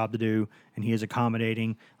have a job to do, and he is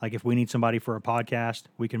accommodating. Like if we need somebody for a podcast,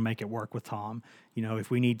 we can make it work with Tom. If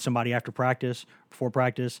we need somebody after practice, before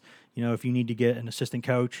practice, if you need to get an assistant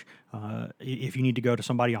coach, if you need to go to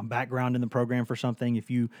somebody on background in the program for something,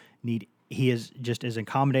 he is just as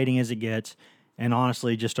accommodating as it gets, and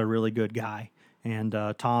honestly, just a really good guy. And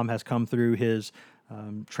Tom has come through his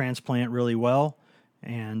transplant really well.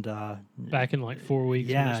 And back in like 4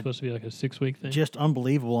 weeks, when it's supposed to be like a 6-week thing. Just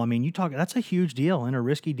unbelievable. I mean, that's a huge deal and a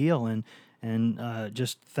risky deal. And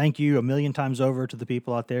just thank you a million times over to the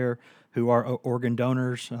people out there who are organ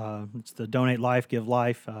donors. It's the Donate Life, Give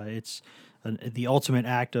Life. It's the ultimate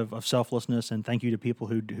act of selflessness. And thank you to people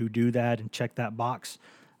who do that and check that box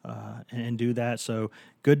and do that. So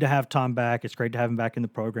good to have Tom back. It's great to have him back in the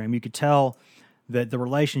program. You could tell that the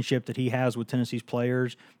relationship that he has with Tennessee's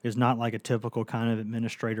players is not like a typical kind of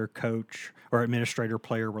administrator-coach or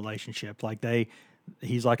administrator-player relationship. Like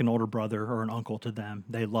he's like an older brother or an uncle to them.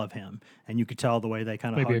 They love him, and you could tell the way they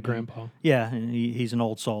kind of maybe a hug him. grandpa. Yeah, and he's an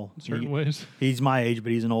old soul In certain ways. He's my age,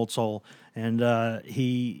 but he's an old soul, and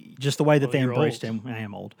he just the way that they you're embraced old. him. I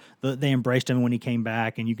am old. They embraced him when he came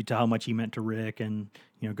back, and you could tell how much he meant to Rick, and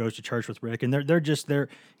goes to church with Rick, and they're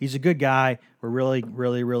he's a good guy. We're really,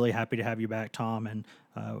 really, really happy to have you back, Tom. And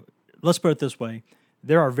let's put it this way: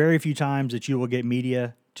 there are very few times that you will get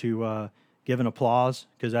media to give an applause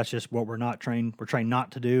because that's just what we're not trained. We're trained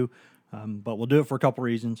not to do, but we'll do it for a couple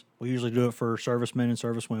reasons. We usually do it for servicemen and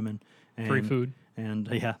servicewomen. And, Free food. And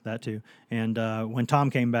yeah, that too. And when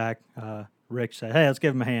Tom came back, Rick said, "Hey, let's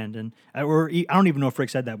give him a hand." And I don't even know if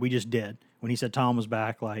Rick said that. We just did. When he said Tom was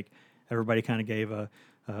back, like everybody kind of gave a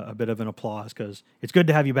bit of an applause because it's good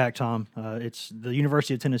to have you back, Tom. It's the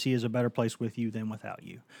University of Tennessee is a better place with you than without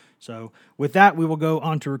you. So with that, we will go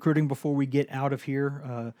on to recruiting before we get out of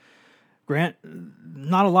here. Grant,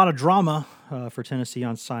 not a lot of drama for Tennessee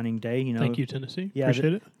on signing day. Thank you, Tennessee. Yeah,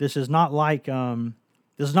 Appreciate it. This is not like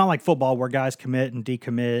football where guys commit and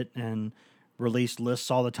decommit and release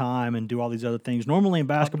lists all the time and do all these other things. Normally in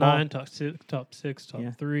basketball, top 9, top 6,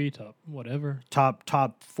 top 3, top whatever.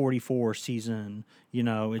 Top 44 season,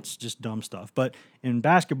 it's just dumb stuff. But in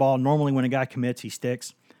basketball, normally when a guy commits, he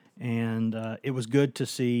sticks. And it was good to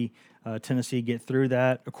see Tennessee get through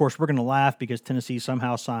that. Of course, we're going to laugh because Tennessee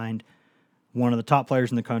somehow signed one of the top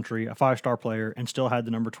players in the country, a 5-star player, and still had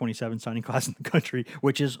the number 27 signing class in the country,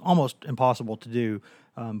 which is almost impossible to do.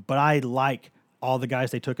 But I like all the guys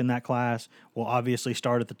they took in that class. Will obviously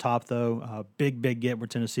start at the top, though. Big get with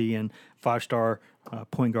Tennessee and 5-star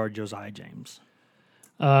point guard Josiah James.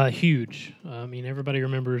 Huge. I mean, everybody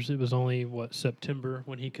remembers it was only, September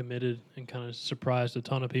when he committed and kind of surprised a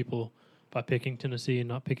ton of people by picking Tennessee and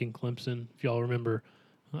not picking Clemson. If y'all remember,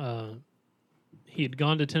 he had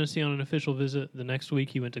gone to Tennessee on an official visit. The next week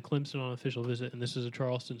he went to Clemson on an official visit, and this is a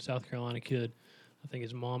Charleston, South Carolina kid. I think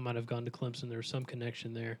his mom might have gone to Clemson. There was some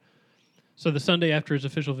connection there. So the Sunday after his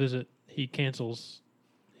official visit, he cancels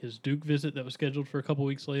his Duke visit that was scheduled for a couple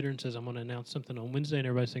weeks later and says, I'm going to announce something on Wednesday, and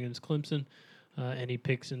everybody's thinking it's Clemson. And he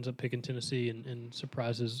ends up picking Tennessee and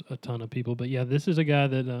surprises a ton of people. But, yeah, this is a guy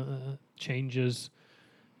that changes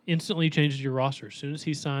instantly changes your roster. As soon as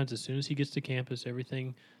he signs, as soon as he gets to campus,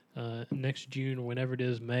 everything next June or whenever it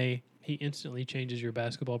is, May, he instantly changes your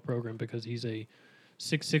basketball program because he's a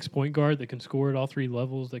 6'6" point guard that can score at all three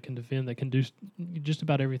levels, that can defend, that can do just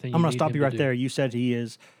about everything. I'm going to stop you right there. You said he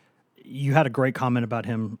is. You had a great comment about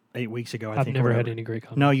him 8 weeks ago. I've never had any great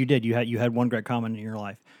comments. No, you did. You had one great comment in your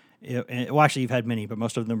life. Well, actually, you've had many, but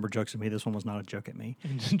most of them were jokes at me. This one was not a joke at me.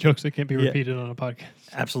 Jokes that can't be repeated on a podcast.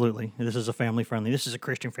 Absolutely. This is a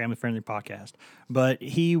Christian family-friendly podcast. But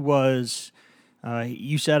he was,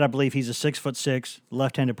 you said, I believe he's a 6'6"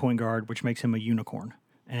 left-handed point guard, which makes him a unicorn.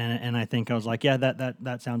 And I think I was like, yeah,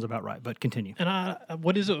 that sounds about right. But continue. And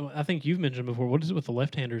what is it? I think you've mentioned before. What is it with the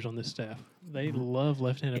left-handers on this staff? They love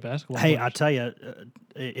left-handed basketball. Hey, players. I tell you,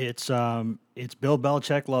 it's Bill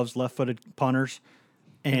Belichick loves left-footed punters.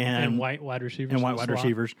 And white wide receivers. And white wide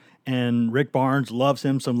receivers. And Rick Barnes loves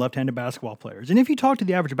him some left-handed basketball players. And if you talk to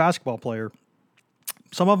the average basketball player,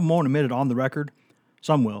 some of them won't admit it on the record.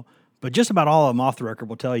 Some will. But just about all of them off the record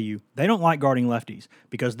will tell you they don't like guarding lefties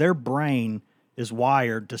because their brain is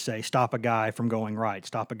wired to say, stop a guy from going right,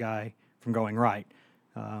 stop a guy from going right.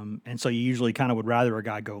 And so you usually kind of would rather a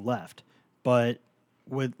guy go left. But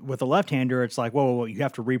with a left-hander, it's like, whoa, you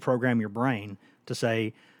have to reprogram your brain to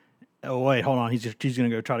say, oh, wait, hold on, he's going to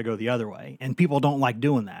go try to go the other way. And people don't like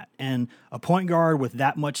doing that. And a point guard with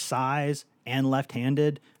that much size and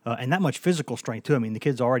left-handed and that much physical strength, too. I mean, the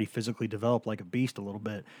kid's already physically developed like a beast a little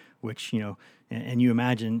bit, which, and you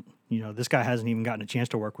imagine, this guy hasn't even gotten a chance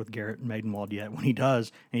to work with Garrett Maidenwald yet. When he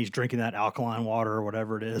does, and he's drinking that alkaline water or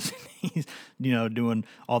whatever it is, he's, doing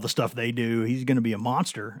all the stuff they do, he's going to be a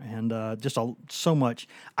monster. And so much.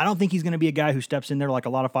 I don't think he's going to be a guy who steps in there like a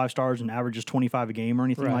lot of 5-stars and averages 25 a game or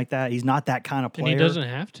anything like that. He's not that kind of player. And he doesn't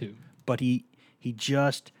have to. But he's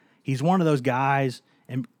one of those guys,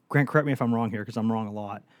 and Grant, correct me if I'm wrong here because I'm wrong a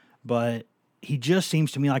lot, but he just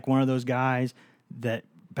seems to me like one of those guys that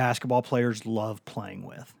basketball players love playing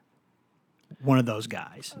with. One of those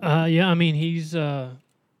guys. Yeah, I mean, he's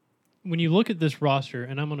when you look at this roster,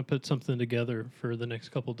 and I'm going to put something together for the next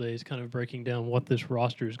couple of days, kind of breaking down what this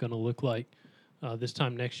roster is going to look like this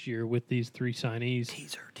time next year with these three signees.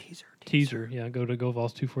 Teaser. Yeah, go to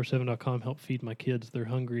GoVols247.com, help feed my kids. They're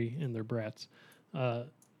hungry and they're brats.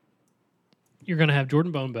 You're going to have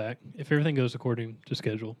Jordan Bone back. If everything goes according to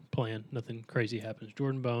schedule, plan, nothing crazy happens.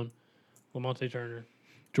 Jordan Bone, Lamonte Turner,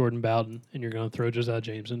 Jordan Bowden, and you're going to throw Josiah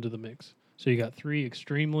James into the mix. So you got three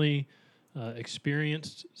extremely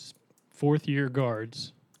experienced fourth-year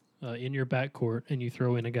guards in your backcourt, and you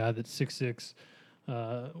throw in a guy that's 6'6",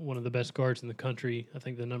 one of the best guards in the country. I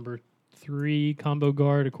think the number 3 combo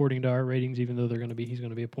guard according to our ratings, even though he's going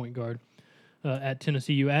to be a point guard. At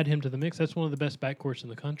Tennessee, you add him to the mix. That's one of the best backcourts in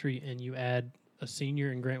the country, and you add a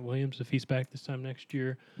senior in Grant Williams if he's back this time next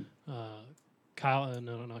year. Not Kyle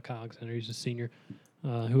Alexander. He's a senior.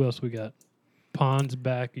 Who else we got? Pond's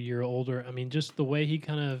back a year older. I mean, just the way he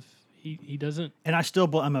kind of he doesn't. And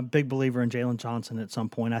I'm a big believer in Jalen Johnson. At some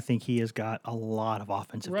point, I think he has got a lot of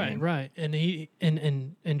offensive game. Right. And he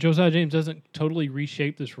and Josiah James doesn't totally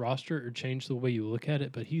reshape this roster or change the way you look at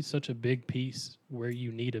it, but he's such a big piece where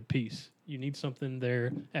you need a piece. You need something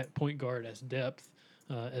there at point guard as depth,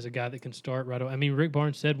 as a guy that can start right away. I mean, Rick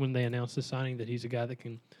Barnes said when they announced the signing that he's a guy that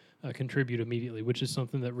can contribute immediately, which is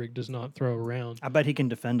something that Rick does not throw around. I bet he can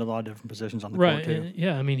defend a lot of different positions on the court, too.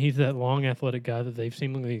 Yeah, I mean, he's that long, athletic guy that they've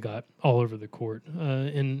seemingly got all over the court.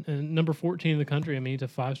 And number 14 in the country, I mean, he's a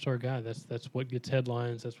 5-star guy. That's what gets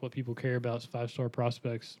headlines. That's what people care about is 5-star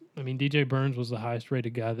prospects. I mean, DJ Burns was the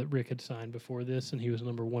highest-rated guy that Rick had signed before this, and he was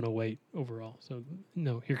number 108 overall. So,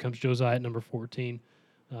 here comes Josiah at number 14.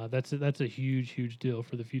 That's a huge, huge deal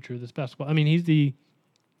for the future of this basketball. I mean, he's the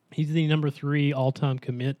number 3 all-time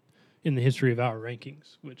commit in the history of our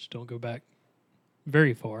rankings, which don't go back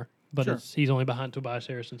very far, but sure. He's only behind Tobias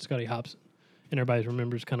Harris and Scotty Hobson, and everybody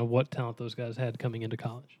remembers kind of what talent those guys had coming into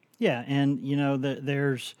college. Yeah, and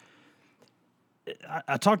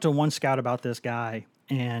I talked to one scout about this guy,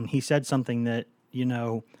 and he said something that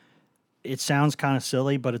it sounds kind of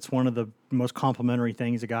silly, but it's one of the most complimentary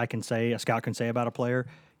things a scout can say about a player.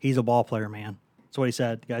 He's a ball player, man. That's what he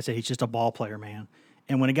said. The guy said he's just a ball player, man.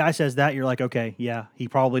 And when a guy says that, you're like, okay, yeah, he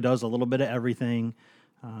probably does a little bit of everything.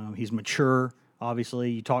 He's mature,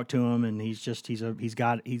 obviously. You talk to him, and he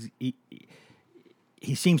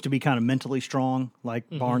seems to be kind of mentally strong, like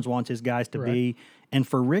Barnes wants his guys to be. And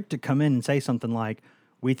for Rick to come in and say something like,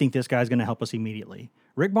 "We think this guy's going to help us immediately,"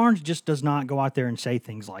 Rick Barnes just does not go out there and say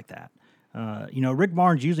things like that. Rick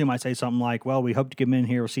Barnes usually might say something like, "Well, we hope to get him in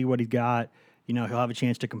here. We'll see what he's got. He'll have a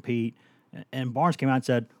chance to compete." And Barnes came out and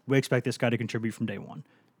said, "We expect this guy to contribute from day one."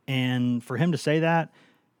 And for him to say that,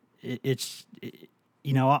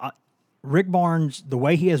 Rick Barnes, the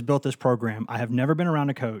way he has built this program, I have never been around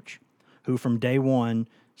a coach who from day one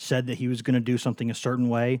said that he was going to do something a certain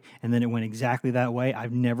way, and then it went exactly that way.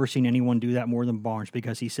 I've never seen anyone do that more than Barnes,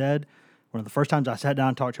 because he said, one of the first times I sat down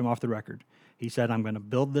and talked to him off the record, he said, I'm going to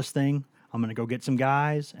build this thing. I'm going to go get some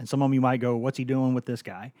guys, and some of you might go, what's he doing with this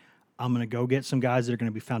guy? I'm going to go get some guys that are going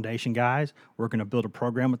to be foundation guys. We're going to build a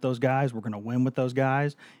program with those guys. We're going to win with those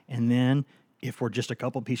guys. And then if we're just a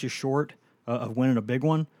couple pieces short of winning a big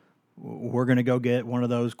one, we're going to go get one of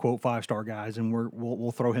those, quote, 5-star guys, and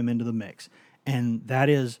we'll throw him into the mix. And that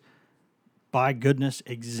is, by goodness,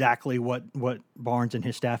 exactly what Barnes and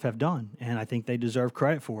his staff have done. And I think they deserve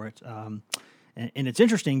credit for it. And it's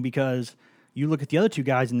interesting because you look at the other two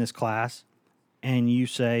guys in this class and you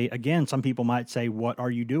say, again, some people might say, what are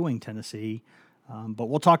you doing, Tennessee? But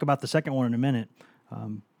we'll talk about the second one in a minute.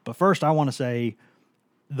 But first, I want to say,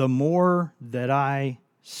 the more that I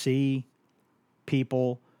see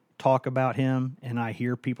people talk about him and I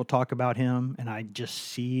hear people talk about him and I just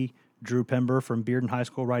see Drew Pember from Bearden High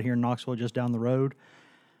School right here in Knoxville just down the road,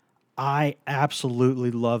 I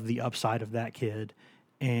absolutely love the upside of that kid.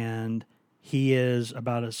 And he is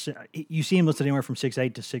you see him listed anywhere from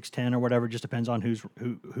 6'8" to 6'10" or whatever, just depends on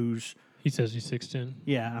who's. He says he's 6'10".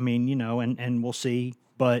 Yeah, I mean, and we'll see.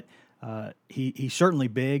 But he's certainly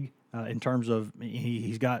big in terms of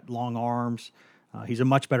he's got long arms. He's a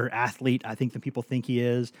much better athlete, I think, than people think he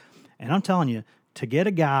is. And I'm telling you, to get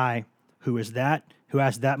a guy who has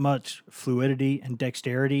that much fluidity and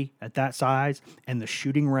dexterity at that size and the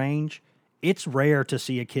shooting range, it's rare to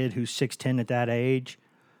see a kid who's 6'10" at that age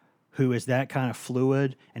who is that kind of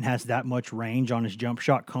fluid and has that much range on his jump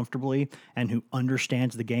shot comfortably and who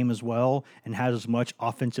understands the game as well and has as much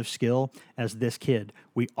offensive skill as this kid.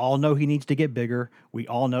 We all know he needs to get bigger. We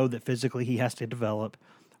all know that physically he has to develop,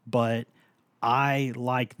 but I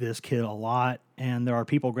like this kid a lot, and there are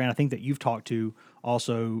people, Grant, I think that you've talked to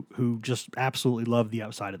also, who just absolutely love the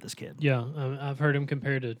outside of this kid. Yeah, I've heard him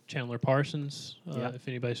compared to Chandler Parsons, if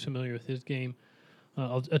anybody's familiar with his game.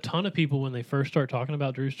 A ton of people, when they first start talking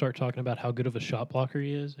about Drew, start talking about how good of a shot blocker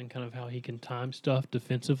he is and kind of how he can time stuff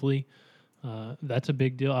defensively. That's a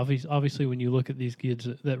big deal. Obviously, when you look at these kids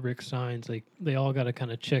that Rick signs, they all got to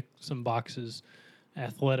kind of check some boxes.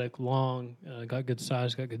 Athletic, long, got good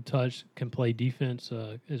size, got good touch, can play defense,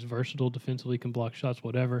 is versatile defensively, can block shots,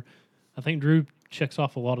 whatever. I think Drew checks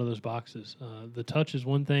off a lot of those boxes. The touch is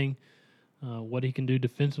one thing. What he can do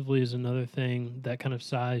defensively is another thing. That kind of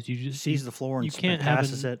size, you just sees the floor and you can't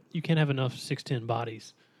passes it. You can't have enough 6'10"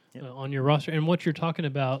 bodies on your roster. And what you're talking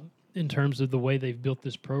about in terms of the way they've built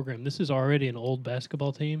this program, this is already an old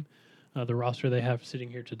basketball team. The roster they have sitting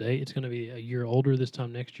here today, it's going to be a year older this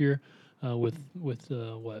time next year. With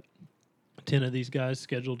 10 of these guys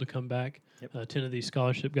scheduled to come back, 10 of these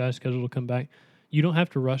scholarship guys scheduled to come back. You don't have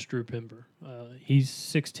to rush Drew Pember. He's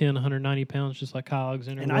 6'10", 190 pounds, just like Kyle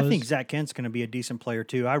Alexander and was. I think Zach Kent's going to be a decent player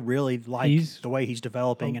too. I really like the way he's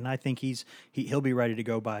developing, and I think he'll be ready to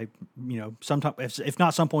go by sometime, if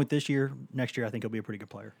not some point this year, next year. I think he'll be a pretty good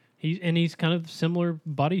player. He's kind of similar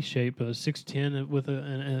body shape, 6'10", with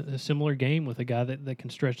a similar game, with a guy that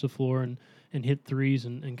can stretch the floor and hit threes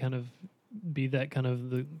and kind of be that kind of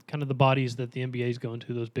the bodies that the NBA is going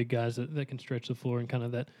to, those big guys that can stretch the floor and kind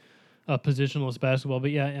of that positionless basketball.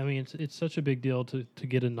 But yeah, I mean, it's such a big deal to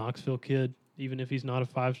get a Knoxville kid, even if he's not a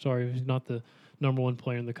 5-star, if he's not the number one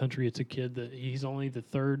player in the country. It's a kid that he's only the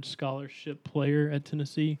third scholarship player at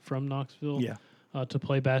Tennessee from Knoxville. Yeah. To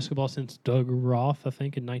play basketball since Doug Roth, I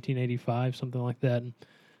think, in 1985, something like that. And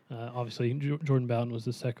obviously, Jordan Bowden was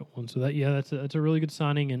the second one. So that's a really good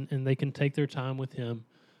signing, and they can take their time with him,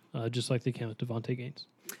 just like they can with Devontae Gaines.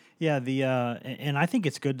 Yeah, and I think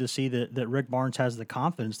it's good to see that Rick Barnes has the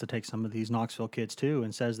confidence to take some of these Knoxville kids too,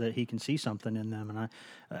 and says that he can see something in them. And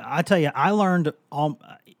I tell you, I learned.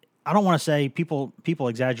 I don't want to say people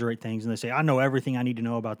exaggerate things and they say I know everything I need to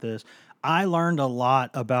know about this. I learned a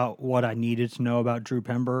lot about what I needed to know about Drew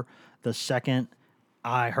Pember the second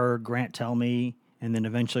I heard Grant tell me, and then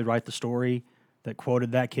eventually write the story that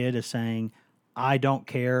quoted that kid as saying, "I don't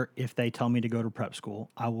care if they tell me to go to prep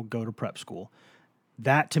school. I will go to prep school."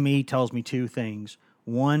 That to me tells me two things.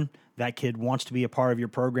 One, that kid wants to be a part of your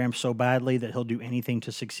program so badly that he'll do anything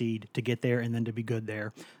to succeed, to get there and then to be good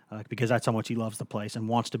there, because that's how much he loves the place and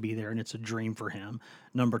wants to be there, and it's a dream for him.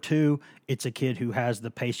 Number two, it's a kid who has the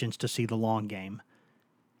patience to see the long game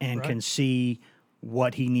and can see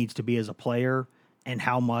what he needs to be as a player and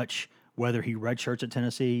how much, whether he redshirts at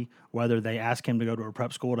Tennessee, whether they ask him to go to a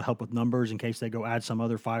prep school to help with numbers in case they go add some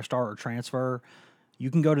other 5-star or transfer, you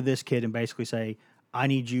can go to this kid and basically say, I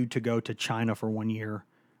need you to go to China for 1 year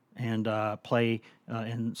and play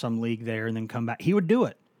in some league there and then come back. He would do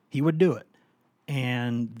it. He would do it.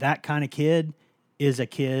 And that kind of kid is a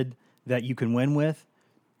kid that you can win with.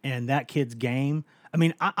 And that kid's game, I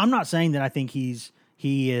mean, I'm not saying that I think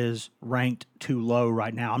he is ranked too low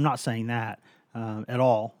right now. I'm not saying that at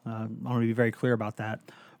all. I want to be very clear about that.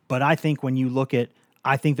 But I think when you look at,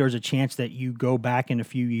 I think there's a chance that you go back in a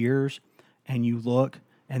few years and you look,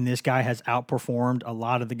 and this guy has outperformed a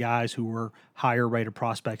lot of the guys who were higher rated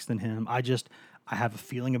prospects than him. I have a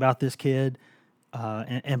feeling about this kid.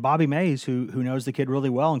 And Bobby Mays, who knows the kid really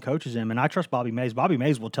well and coaches him, and I trust Bobby Mays. Bobby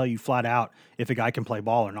Mays will tell you flat out if a guy can play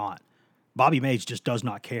ball or not. Bobby Mays just does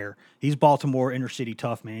not care. He's Baltimore inner city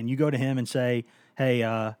tough, man. You go to him and say, hey,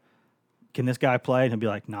 can this guy play? And he'll be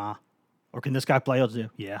like, nah. Or can this guy play? He'll say,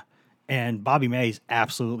 yeah. And Bobby Mays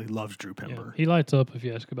absolutely loves Drew Pember. Yeah, he lights up if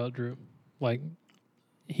you ask about Drew. Like,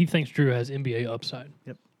 he thinks Drew has NBA upside.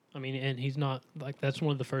 Yep. I mean, and he's not, like, that's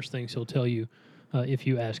one of the first things he'll tell you if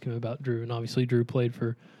you ask him about Drew. And obviously Drew played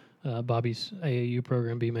for Bobby's AAU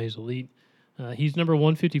program, B. Mays Elite. He's number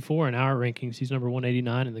 154 in our rankings. He's number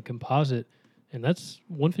 189 in the composite. And that's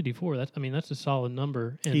 154. That's a solid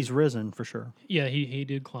number. And he's risen for sure. Yeah, he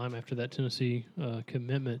did climb after that Tennessee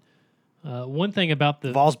commitment. One thing about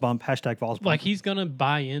the Vols bump, hashtag Vols bump. like, he's going to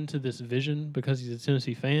buy into this vision because he's a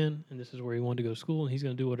Tennessee fan, and this is where he wanted to go to school, and he's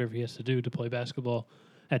going to do whatever he has to do to play basketball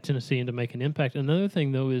at Tennessee and to make an impact. Another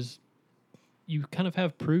thing, though, is you kind of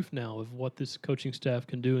have proof now of what this coaching staff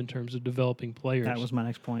can do in terms of developing players. That was my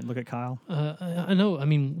next point. Look at Kyle. I know. I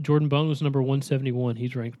mean, Jordan Bone was number 171.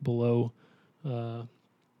 He's ranked below,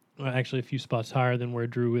 actually a few spots higher than where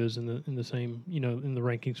Drew is in the same, in the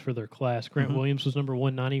rankings for their class. Grant Williams was number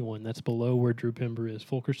 191. That's below where Drew Pember is.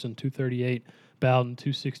 Fulkerson 238, Bowden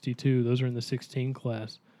 262. Those are in the 16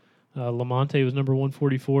 class. Lamonte was number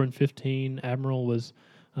 144 and 15. Admiral was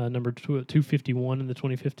number 251 in the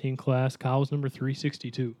 2015 class. Kyle was number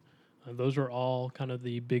 362. Those are all kind of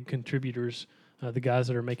the big contributors, the guys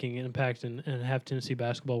that are making an impact and have Tennessee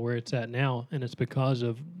basketball where it's at now, and it's because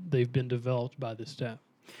of they've been developed by this staff.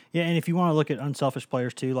 Yeah, and if you want to look at unselfish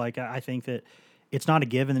players too, like I think that it's not a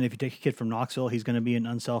given that if you take a kid from Knoxville, he's going to be an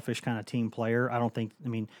unselfish kind of team player. I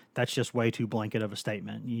mean, that's just way too blanket of a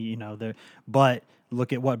statement, but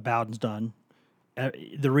look at what Bowden's done.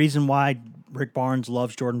 The reason why Rick Barnes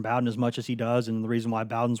loves Jordan Bowden as much as he does, and the reason why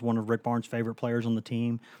Bowden's one of Rick Barnes' favorite players on the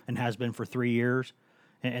team and has been for 3 years,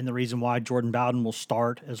 and the reason why Jordan Bowden will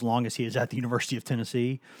start as long as he is at the University of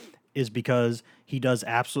Tennessee is because he does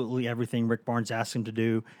absolutely everything Rick Barnes asks him to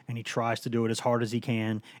do, and he tries to do it as hard as he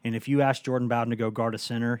can. And if you ask Jordan Bowden to go guard a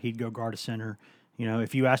center, he'd go guard a center.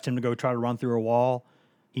 If you asked him to go try to run through a wall,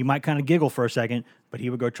 he might kind of giggle for a second, but he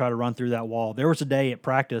would go try to run through that wall. There was a day at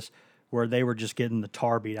practice where they were just getting the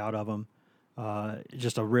tar beat out of him.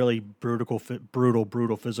 Just a really brutal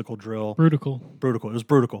physical drill. Brutal. It was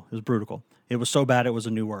brutal. It was so bad it was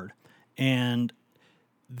a new word. And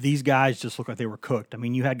these guys just look like they were cooked. I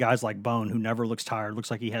mean, you had guys like Bone, who never looks tired, looks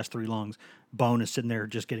like he has 3 lungs. Bone is sitting there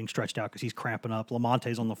just getting stretched out because he's cramping up.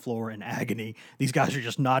 Lamonte's on the floor in agony. These guys are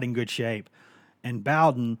just not in good shape. And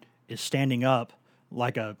Bowden is standing up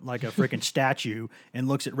like a freaking statue and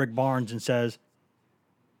looks at Rick Barnes and says,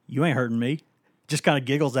 "You ain't hurting me." Just kind of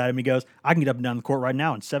giggles at him. He goes, "I can get up and down the court right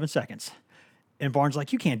now in 7 seconds." And Barnes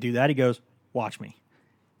like, "You can't do that." He goes, "Watch me."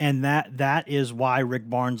 And that is why Rick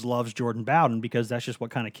Barnes loves Jordan Bowden, because that's just what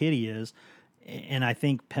kind of kid he is. And I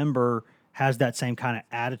think Pember has that same kind of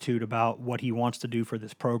attitude about what he wants to do for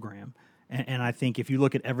this program. And I think if you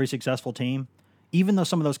look at every successful team, even though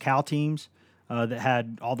some of those Cal teams that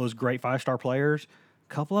had all those great 5-star players,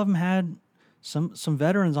 a couple of them had some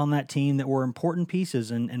veterans on that team that were important pieces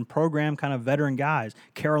and program kind of veteran guys.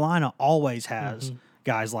 Carolina always has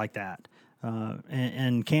guys like that.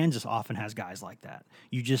 And Kansas often has guys like that.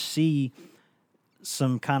 You just see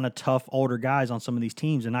some kind of tough older guys on some of these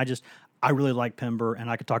teams, and I really like Pember, and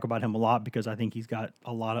I could talk about him a lot because I think he's got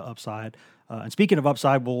a lot of upside. And speaking of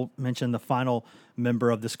upside, we'll mention the final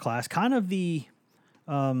member of this class, kind of the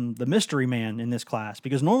mystery man in this class,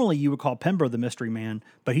 because normally you would call Pember the mystery man,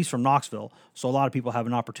 but he's from Knoxville, so a lot of people have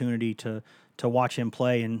an opportunity to watch him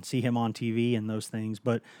play and see him on TV and those things.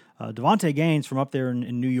 But Devontae Gaines from up there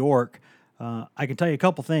in New York, I can tell you a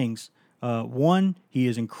couple things. One, he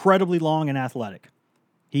is incredibly long and athletic.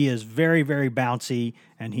 He is very, very bouncy,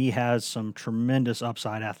 and he has some tremendous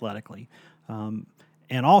upside athletically.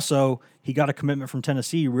 And also, he got a commitment from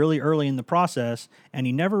Tennessee really early in the process, and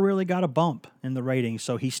he never really got a bump in the ratings,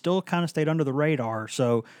 so he still kind of stayed under the radar.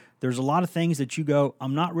 So there's a lot of things that you go,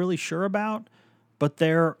 I'm not really sure about, but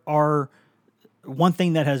there are one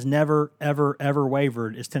thing that has never, ever, ever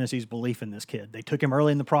wavered is Tennessee's belief in this kid. They took him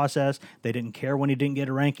early in the process. They didn't care when he didn't get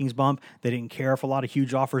a rankings bump. They didn't care if a lot of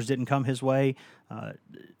huge offers didn't come his way.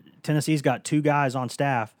 Tennessee's got 2 guys on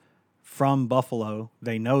staff from Buffalo.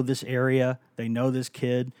 They know this area. They know this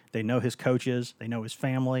kid. They know his coaches. They know his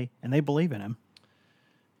family, and they believe in him.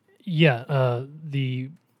 Yeah,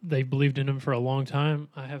 they believed in him for a long time.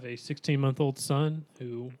 I have a 16-month-old son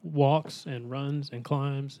who walks and runs and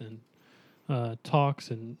climbs and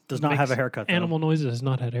talks and Does not have a haircut, though. Animal noises. Has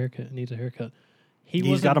not had a haircut. Needs a haircut.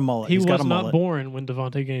 He's got a mullet. He He's got was a not mullet. born when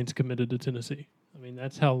Devontae Gaines committed to Tennessee. I mean,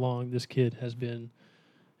 that's how long this kid has been.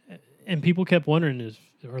 And people kept wondering: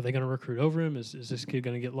 are they going to recruit over him? Is this kid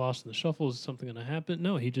going to get lost in the shuffle? Is something going to happen?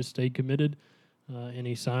 No, he just stayed committed, and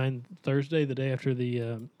he signed Thursday, the day after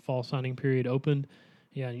the fall signing period opened.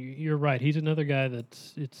 Yeah, you're right. He's another guy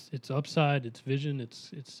that's it's upside, it's vision,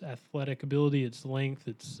 it's athletic ability, it's length,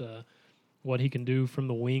 it's what he can do from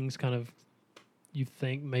the wings. Kind of, you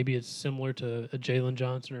think maybe it's similar to a Jalen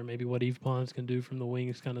Johnson or maybe what Yves Pons can do from the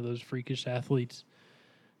wings. Kind of those freakish athletes.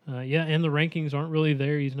 Yeah, and the rankings aren't really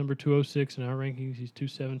there. He's number 206 in our rankings. He's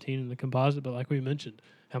 217 in the composite. But like we mentioned,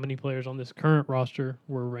 how many players on this current roster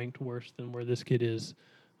were ranked worse than where this kid is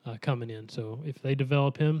coming in? So if they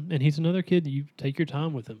develop him, and he's another kid, you take your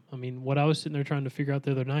time with him. I mean, what I was sitting there trying to figure out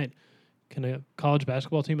the other night, can a college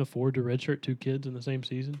basketball team afford to redshirt 2 kids in the same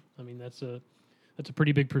season? I mean, that's a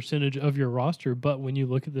pretty big percentage of your roster. But when you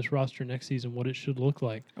look at this roster next season, what it should look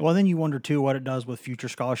like. Well, then you wonder, too, what it does with future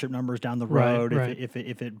scholarship numbers down the Right, road, right. If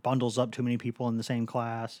it bundles up too many people in the same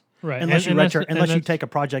class. Right. Unless And you that's- redshirt, and unless you that's- take a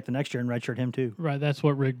project the next year and redshirt him, too. Right, that's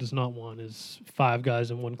what Rick does not want is 5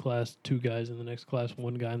 guys in one class, 2 guys in the next class,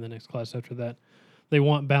 1 guy in the next class after that. They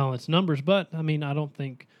want balanced numbers, but I mean, I don't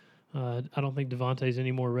think Devontae's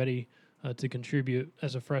any more ready to contribute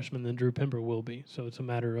as a freshman than Drew Pember will be. So it's a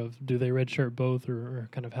matter of, do they redshirt both, or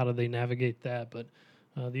kind of how do they navigate that? But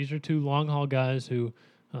these are 2 long haul guys who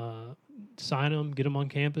sign them, get them on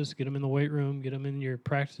campus, get them in the weight room, get them in your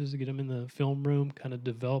practices, get them in the film room, kind of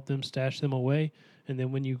develop them, stash them away, and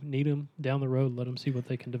then when you need them down the road, let them see what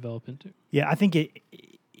they can develop into. Yeah, I think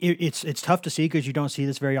it's tough to see because you don't see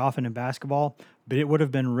this very often in basketball, but it would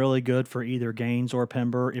have been really good for either Gaines or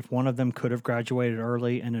Pember if one of them could have graduated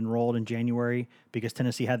early and enrolled in January, because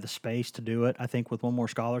Tennessee had the space to do it, I think, with one more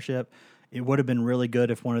scholarship. It would have been really good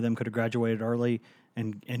if one of them could have graduated early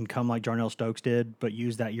and come like Jarnell Stokes did, but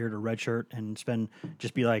use that year to redshirt and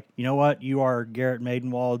just be like, you know what, you are Garrett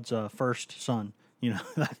Maidenwald's first son. You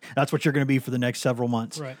know, that's what you're going to be for the next several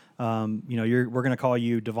months. Right. We're going to call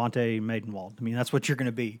you Devontae Maidenwald. I mean, that's what you're going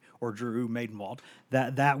to be, or Drew Maidenwald.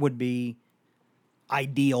 That would be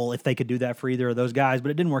ideal if they could do that for either of those guys, but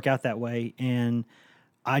it didn't work out that way. And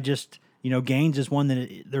I just, Gaines is one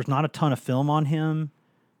that there's not a ton of film on him.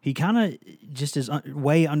 He kind of just is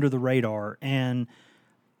way under the radar, and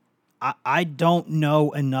I don't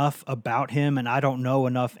know enough about him, and I don't know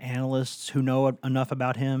enough analysts who know enough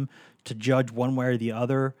about him to judge one way or the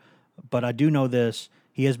other. But I do know this: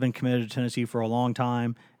 he has been committed to Tennessee for a long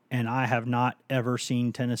time, and I have not ever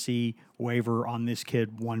seen Tennessee waver on this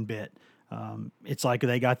kid one bit. It's like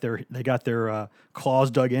they got their claws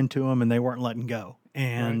dug into him, and they weren't letting go.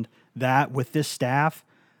 And that with this staff,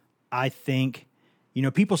 I think,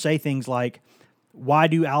 people say things like, why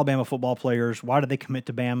do Alabama football players, why do they commit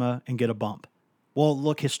to Bama and get a bump? Well,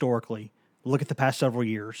 look historically. Look at the past several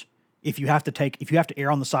years. If you have to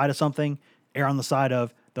err on the side of something, err on the side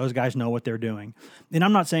of those guys know what they're doing. And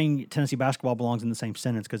I'm not saying Tennessee basketball belongs in the same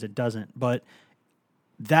sentence, because it doesn't, but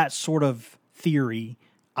that sort of theory,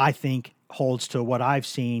 I think, holds to what I've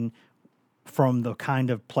seen from the kind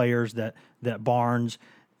of players that Barnes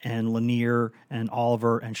and Lanier and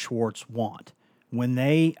Oliver and Schwartz want. When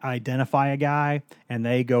they identify a guy and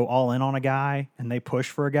they go all in on a guy and they push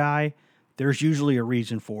for a guy, there's usually a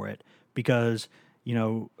reason for it, because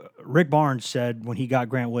Rick Barnes said when he got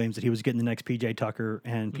Grant Williams that he was getting the next PJ Tucker,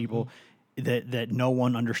 and people that no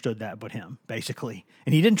one understood that but him, basically.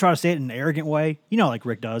 And he didn't try to say it in an arrogant way, like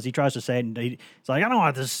Rick does. He tries to say it, and it's like, I don't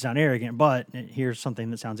want this to sound arrogant, but here's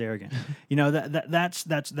something that sounds arrogant.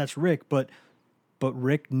 That's Rick. But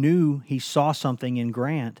Rick knew, he saw something in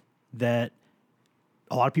Grant that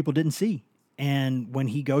a lot of people didn't see. And when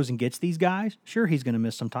he goes and gets these guys, sure, he's going to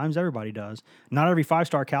miss sometimes. Everybody does. Not every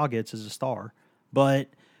 5-star Cal gets is a star. But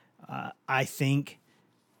I think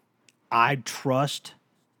I trust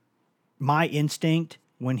my instinct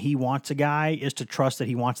when he wants a guy is to trust that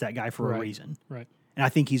he wants that guy for a reason. Right. And I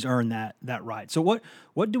think he's earned that right. So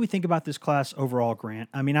what do we think about this class overall, Grant?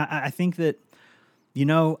 I mean, I think that,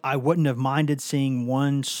 I wouldn't have minded seeing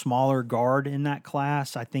one smaller guard in that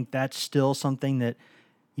class. I think that's still something that,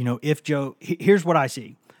 if Joe, here's what I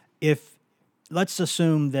see. Let's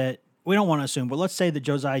assume that, we don't want to assume, but let's say that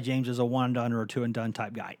Josiah James is a one and done or a two and done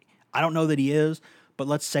type guy. I don't know that he is, but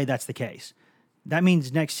let's say that's the case. That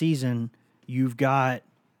means next season you've got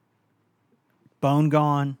Bone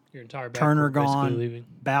gone, Your entire Turner backcourt basically gone, leaving.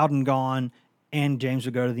 Bowden gone, and James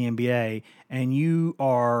would go to the NBA, and you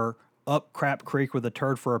are up crap creek with a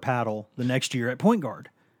turd for a paddle the next year at point guard.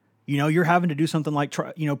 You're having to do something like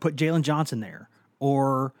put Jalen Johnson there,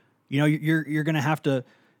 or you're going to have to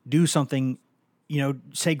do something.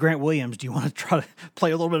 Say Grant Williams. Do you want to try to play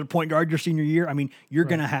a little bit of point guard your senior year? I mean, you're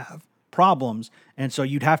going to have problems, and so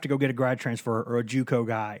you'd have to go get a grad transfer or a JUCO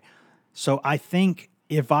guy. So I think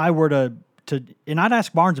if I were to and I'd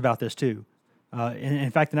ask Barnes about this too. And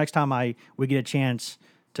in fact, the next time we get a chance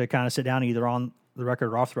to kind of sit down either on the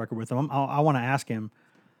record or off the record with him, I want to ask him,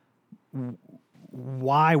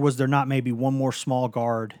 why was there not maybe one more small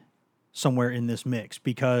guard somewhere in this mix?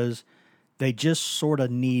 Because they just sort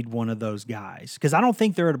of need one of those guys. Because I don't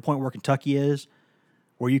think they're at a point where Kentucky is,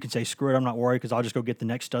 where you can say, screw it, I'm not worried because I'll just go get the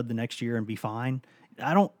next stud the next year and be fine.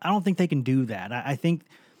 I don't think they can do that. I think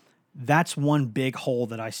that's one big hole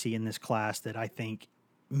that I see in this class that I think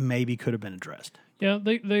maybe could have been addressed. Yeah,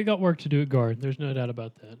 they got work to do at guard. There's no doubt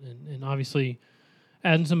about that. And obviously,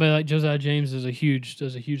 adding somebody like Josiah James does a huge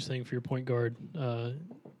thing for your point guard,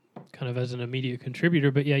 kind of as an immediate contributor.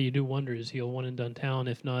 But yeah, you do wonder, is he a one and done talent?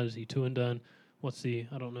 If not, is he two and done?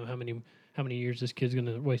 I don't know how many years this kid's going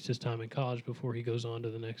to waste his time in college before he goes on to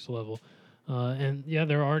the next level. And yeah,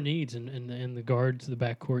 there are needs, and the guards, the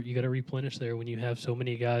backcourt, you got to replenish there when you have so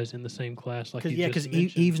many guys in the same class. Because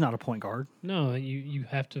Eve's not a point guard. No, you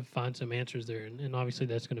have to find some answers there, and obviously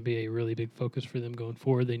that's going to be a really big focus for them going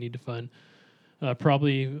forward. They need to find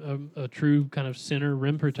probably a true kind of center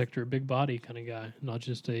rim protector, a big body kind of guy, not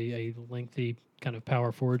just a lengthy kind of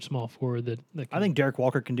power forward, small forward. That can, I think Derek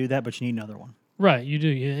Walker can do that, but you need another one. Right, you do,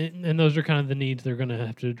 yeah, and those are kind of the needs they're going to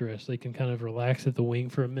have to address. They can kind of relax at the wing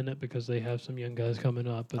for a minute because they have some young guys coming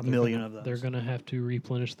up. But a million of those. They're going to have to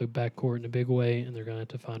replenish the backcourt in a big way, and they're going to have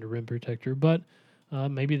to find a rim protector. But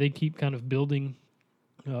maybe they keep kind of building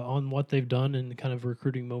on what they've done and the kind of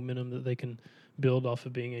recruiting momentum that they can build off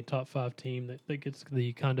of being a top 5 team that gets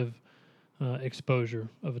the kind of exposure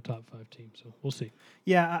of a top 5 team. So we'll see.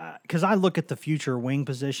 Yeah, because I look at the future wing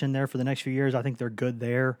position there for the next few years. I think they're good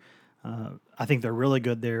there. I think they're really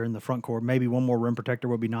good there in the front court. Maybe one more rim protector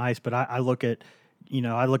would be nice, but I look at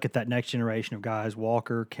that next generation of guys,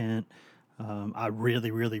 Walker, Kent. I really,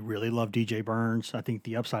 really, really love DJ Burns. I think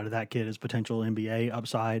the upside of that kid is potential NBA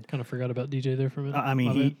upside. Kind of forgot about DJ there for a minute. I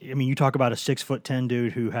mean, you talk about a 6'10"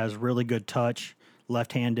 dude who has really good touch,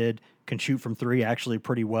 left-handed, can shoot from three actually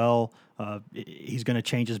pretty well. He's going to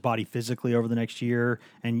change his body physically over the next year,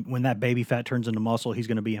 and when that baby fat turns into muscle, he's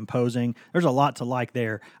going to be imposing. There's a lot to like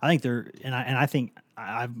there. I think I think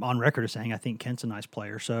I'm on record as saying I think Kent's a nice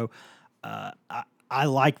player. So I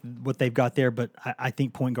like what they've got there, but I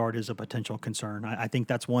think point guard is a potential concern. I think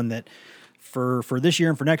that's one that for this year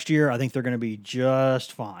and for next year, I think they're going to be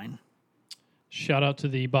just fine. Shout out to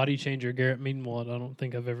the body changer, Garrett Meanwald. I don't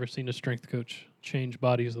think I've ever seen a strength coach change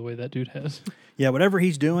bodies the way that dude has. Yeah, whatever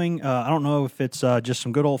he's doing, I don't know if it's just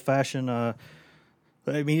some good old-fashioned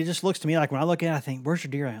I mean, it just looks to me like when I look at it, I think, where's your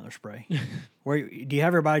deer antler spray? Where do you have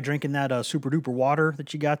everybody drinking that super-duper water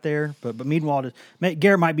that you got there? But Meanwald,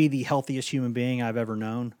 Garrett might be the healthiest human being I've ever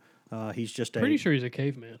known. He's just pretty sure he's a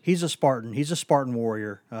caveman. He's a Spartan. He's a Spartan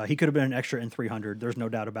warrior. He could have been an extra in 300. There's no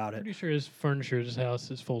doubt about it. Pretty sure his furniture at his house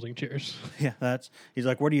is folding chairs. Yeah, he's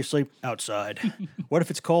like, where do you sleep? Outside. What if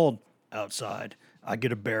it's cold? Outside. I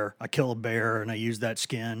get a bear. I kill a bear, and I use that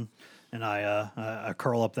skin, and I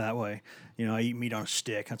curl up that way. I eat meat on a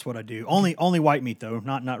stick. That's what I do. Only white meat though,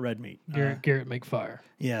 not red meat. Garrett make fire.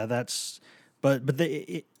 Yeah, but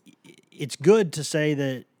it's good to say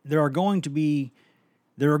that there are going to be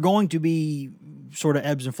sort of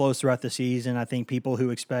ebbs and flows throughout the season. I think people who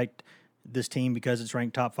expect this team, because it's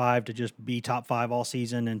ranked top 5, to just be top 5 all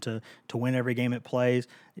season and to win every game it plays,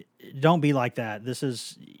 don't be like that.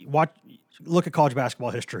 Look at college basketball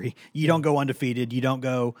history. You don't go undefeated. You don't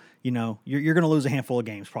go, you're going to lose a handful of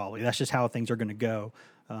games probably. That's just how things are going to go,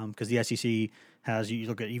 because the SEC has, you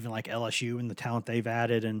look at even like LSU and the talent they've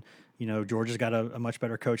added, and, Georgia's got a much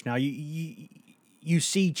better coach now. You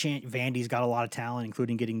see Vandy's got a lot of talent,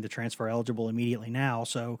 including getting the transfer eligible immediately now.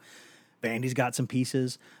 So Vandy's got some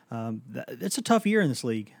pieces. It's a tough year in this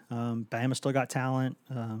league. Bama's still got talent.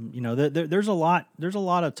 There's a lot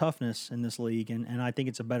of toughness in this league, and I think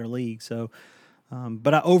it's a better league. So,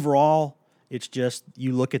 but overall, it's just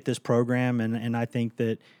you look at this program, and I think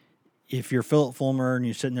that if you're Philip Fulmer and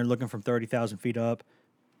you're sitting there looking from 30,000 feet up,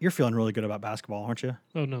 You're feeling really good about basketball, aren't you?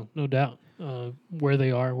 Oh, no doubt. Where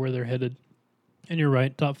they are, where they're headed. And you're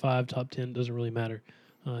right, top 5, top 10 doesn't really matter.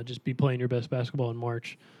 Just be playing your best basketball in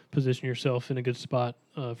March. Position yourself in a good spot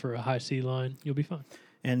for a high seed line. You'll be fine.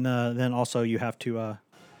 And then also you have to,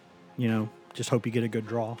 just hope you get a good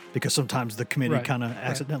draw because sometimes the committee kind of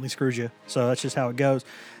accidentally screws you. So that's just how it goes.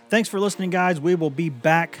 Thanks for listening, guys. We will be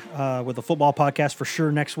back with a football podcast for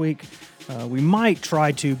sure next week. We might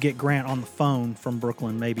try to get Grant on the phone from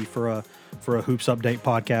Brooklyn, maybe for a Hoops Update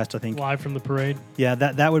podcast. I think live from the parade. Yeah,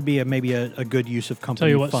 that would be maybe a good use of company Tell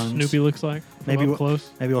you what funds. Snoopy looks like. Maybe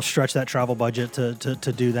we'll stretch that travel budget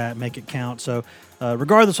to do that, make it count. So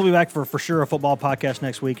regardless, we'll be back for sure a football podcast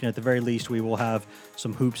next week, and at the very least, we will have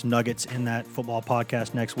some hoops nuggets in that football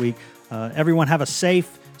podcast next week. Everyone have a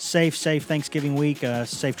safe Thanksgiving week.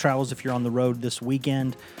 Safe travels if you're on the road this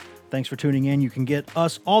weekend. Thanks for tuning in. You can get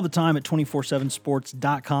us all the time at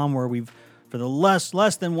 247sports.com, where we've, for the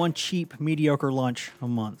less than one cheap, mediocre lunch a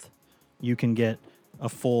month, you can get a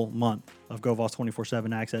full month of GoVols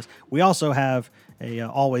 24/7 access. We also have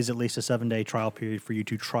always at least a 7-day trial period for you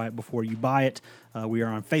to try it before you buy it. We are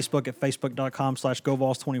on Facebook at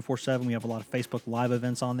facebook.com/GoVols247. We have a lot of Facebook Live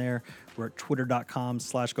events on there. We're at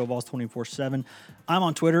twitter.com/GoVols247. I'm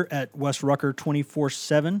on Twitter at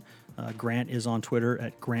WesRucker247. Grant is on Twitter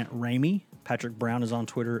at Grant Ramey. Patrick Brown is on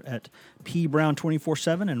Twitter at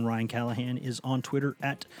pbrown247, and Ryan Callahan is on Twitter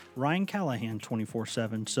at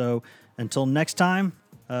RyanCallahan247. So until next time,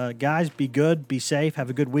 guys, be good, be safe, have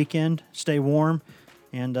a good weekend, stay warm,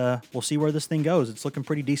 and we'll see where this thing goes. It's looking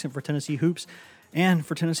pretty decent for Tennessee hoops and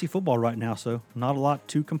for Tennessee football right now, so not a lot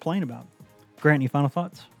to complain about. Grant, any final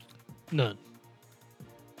thoughts? None.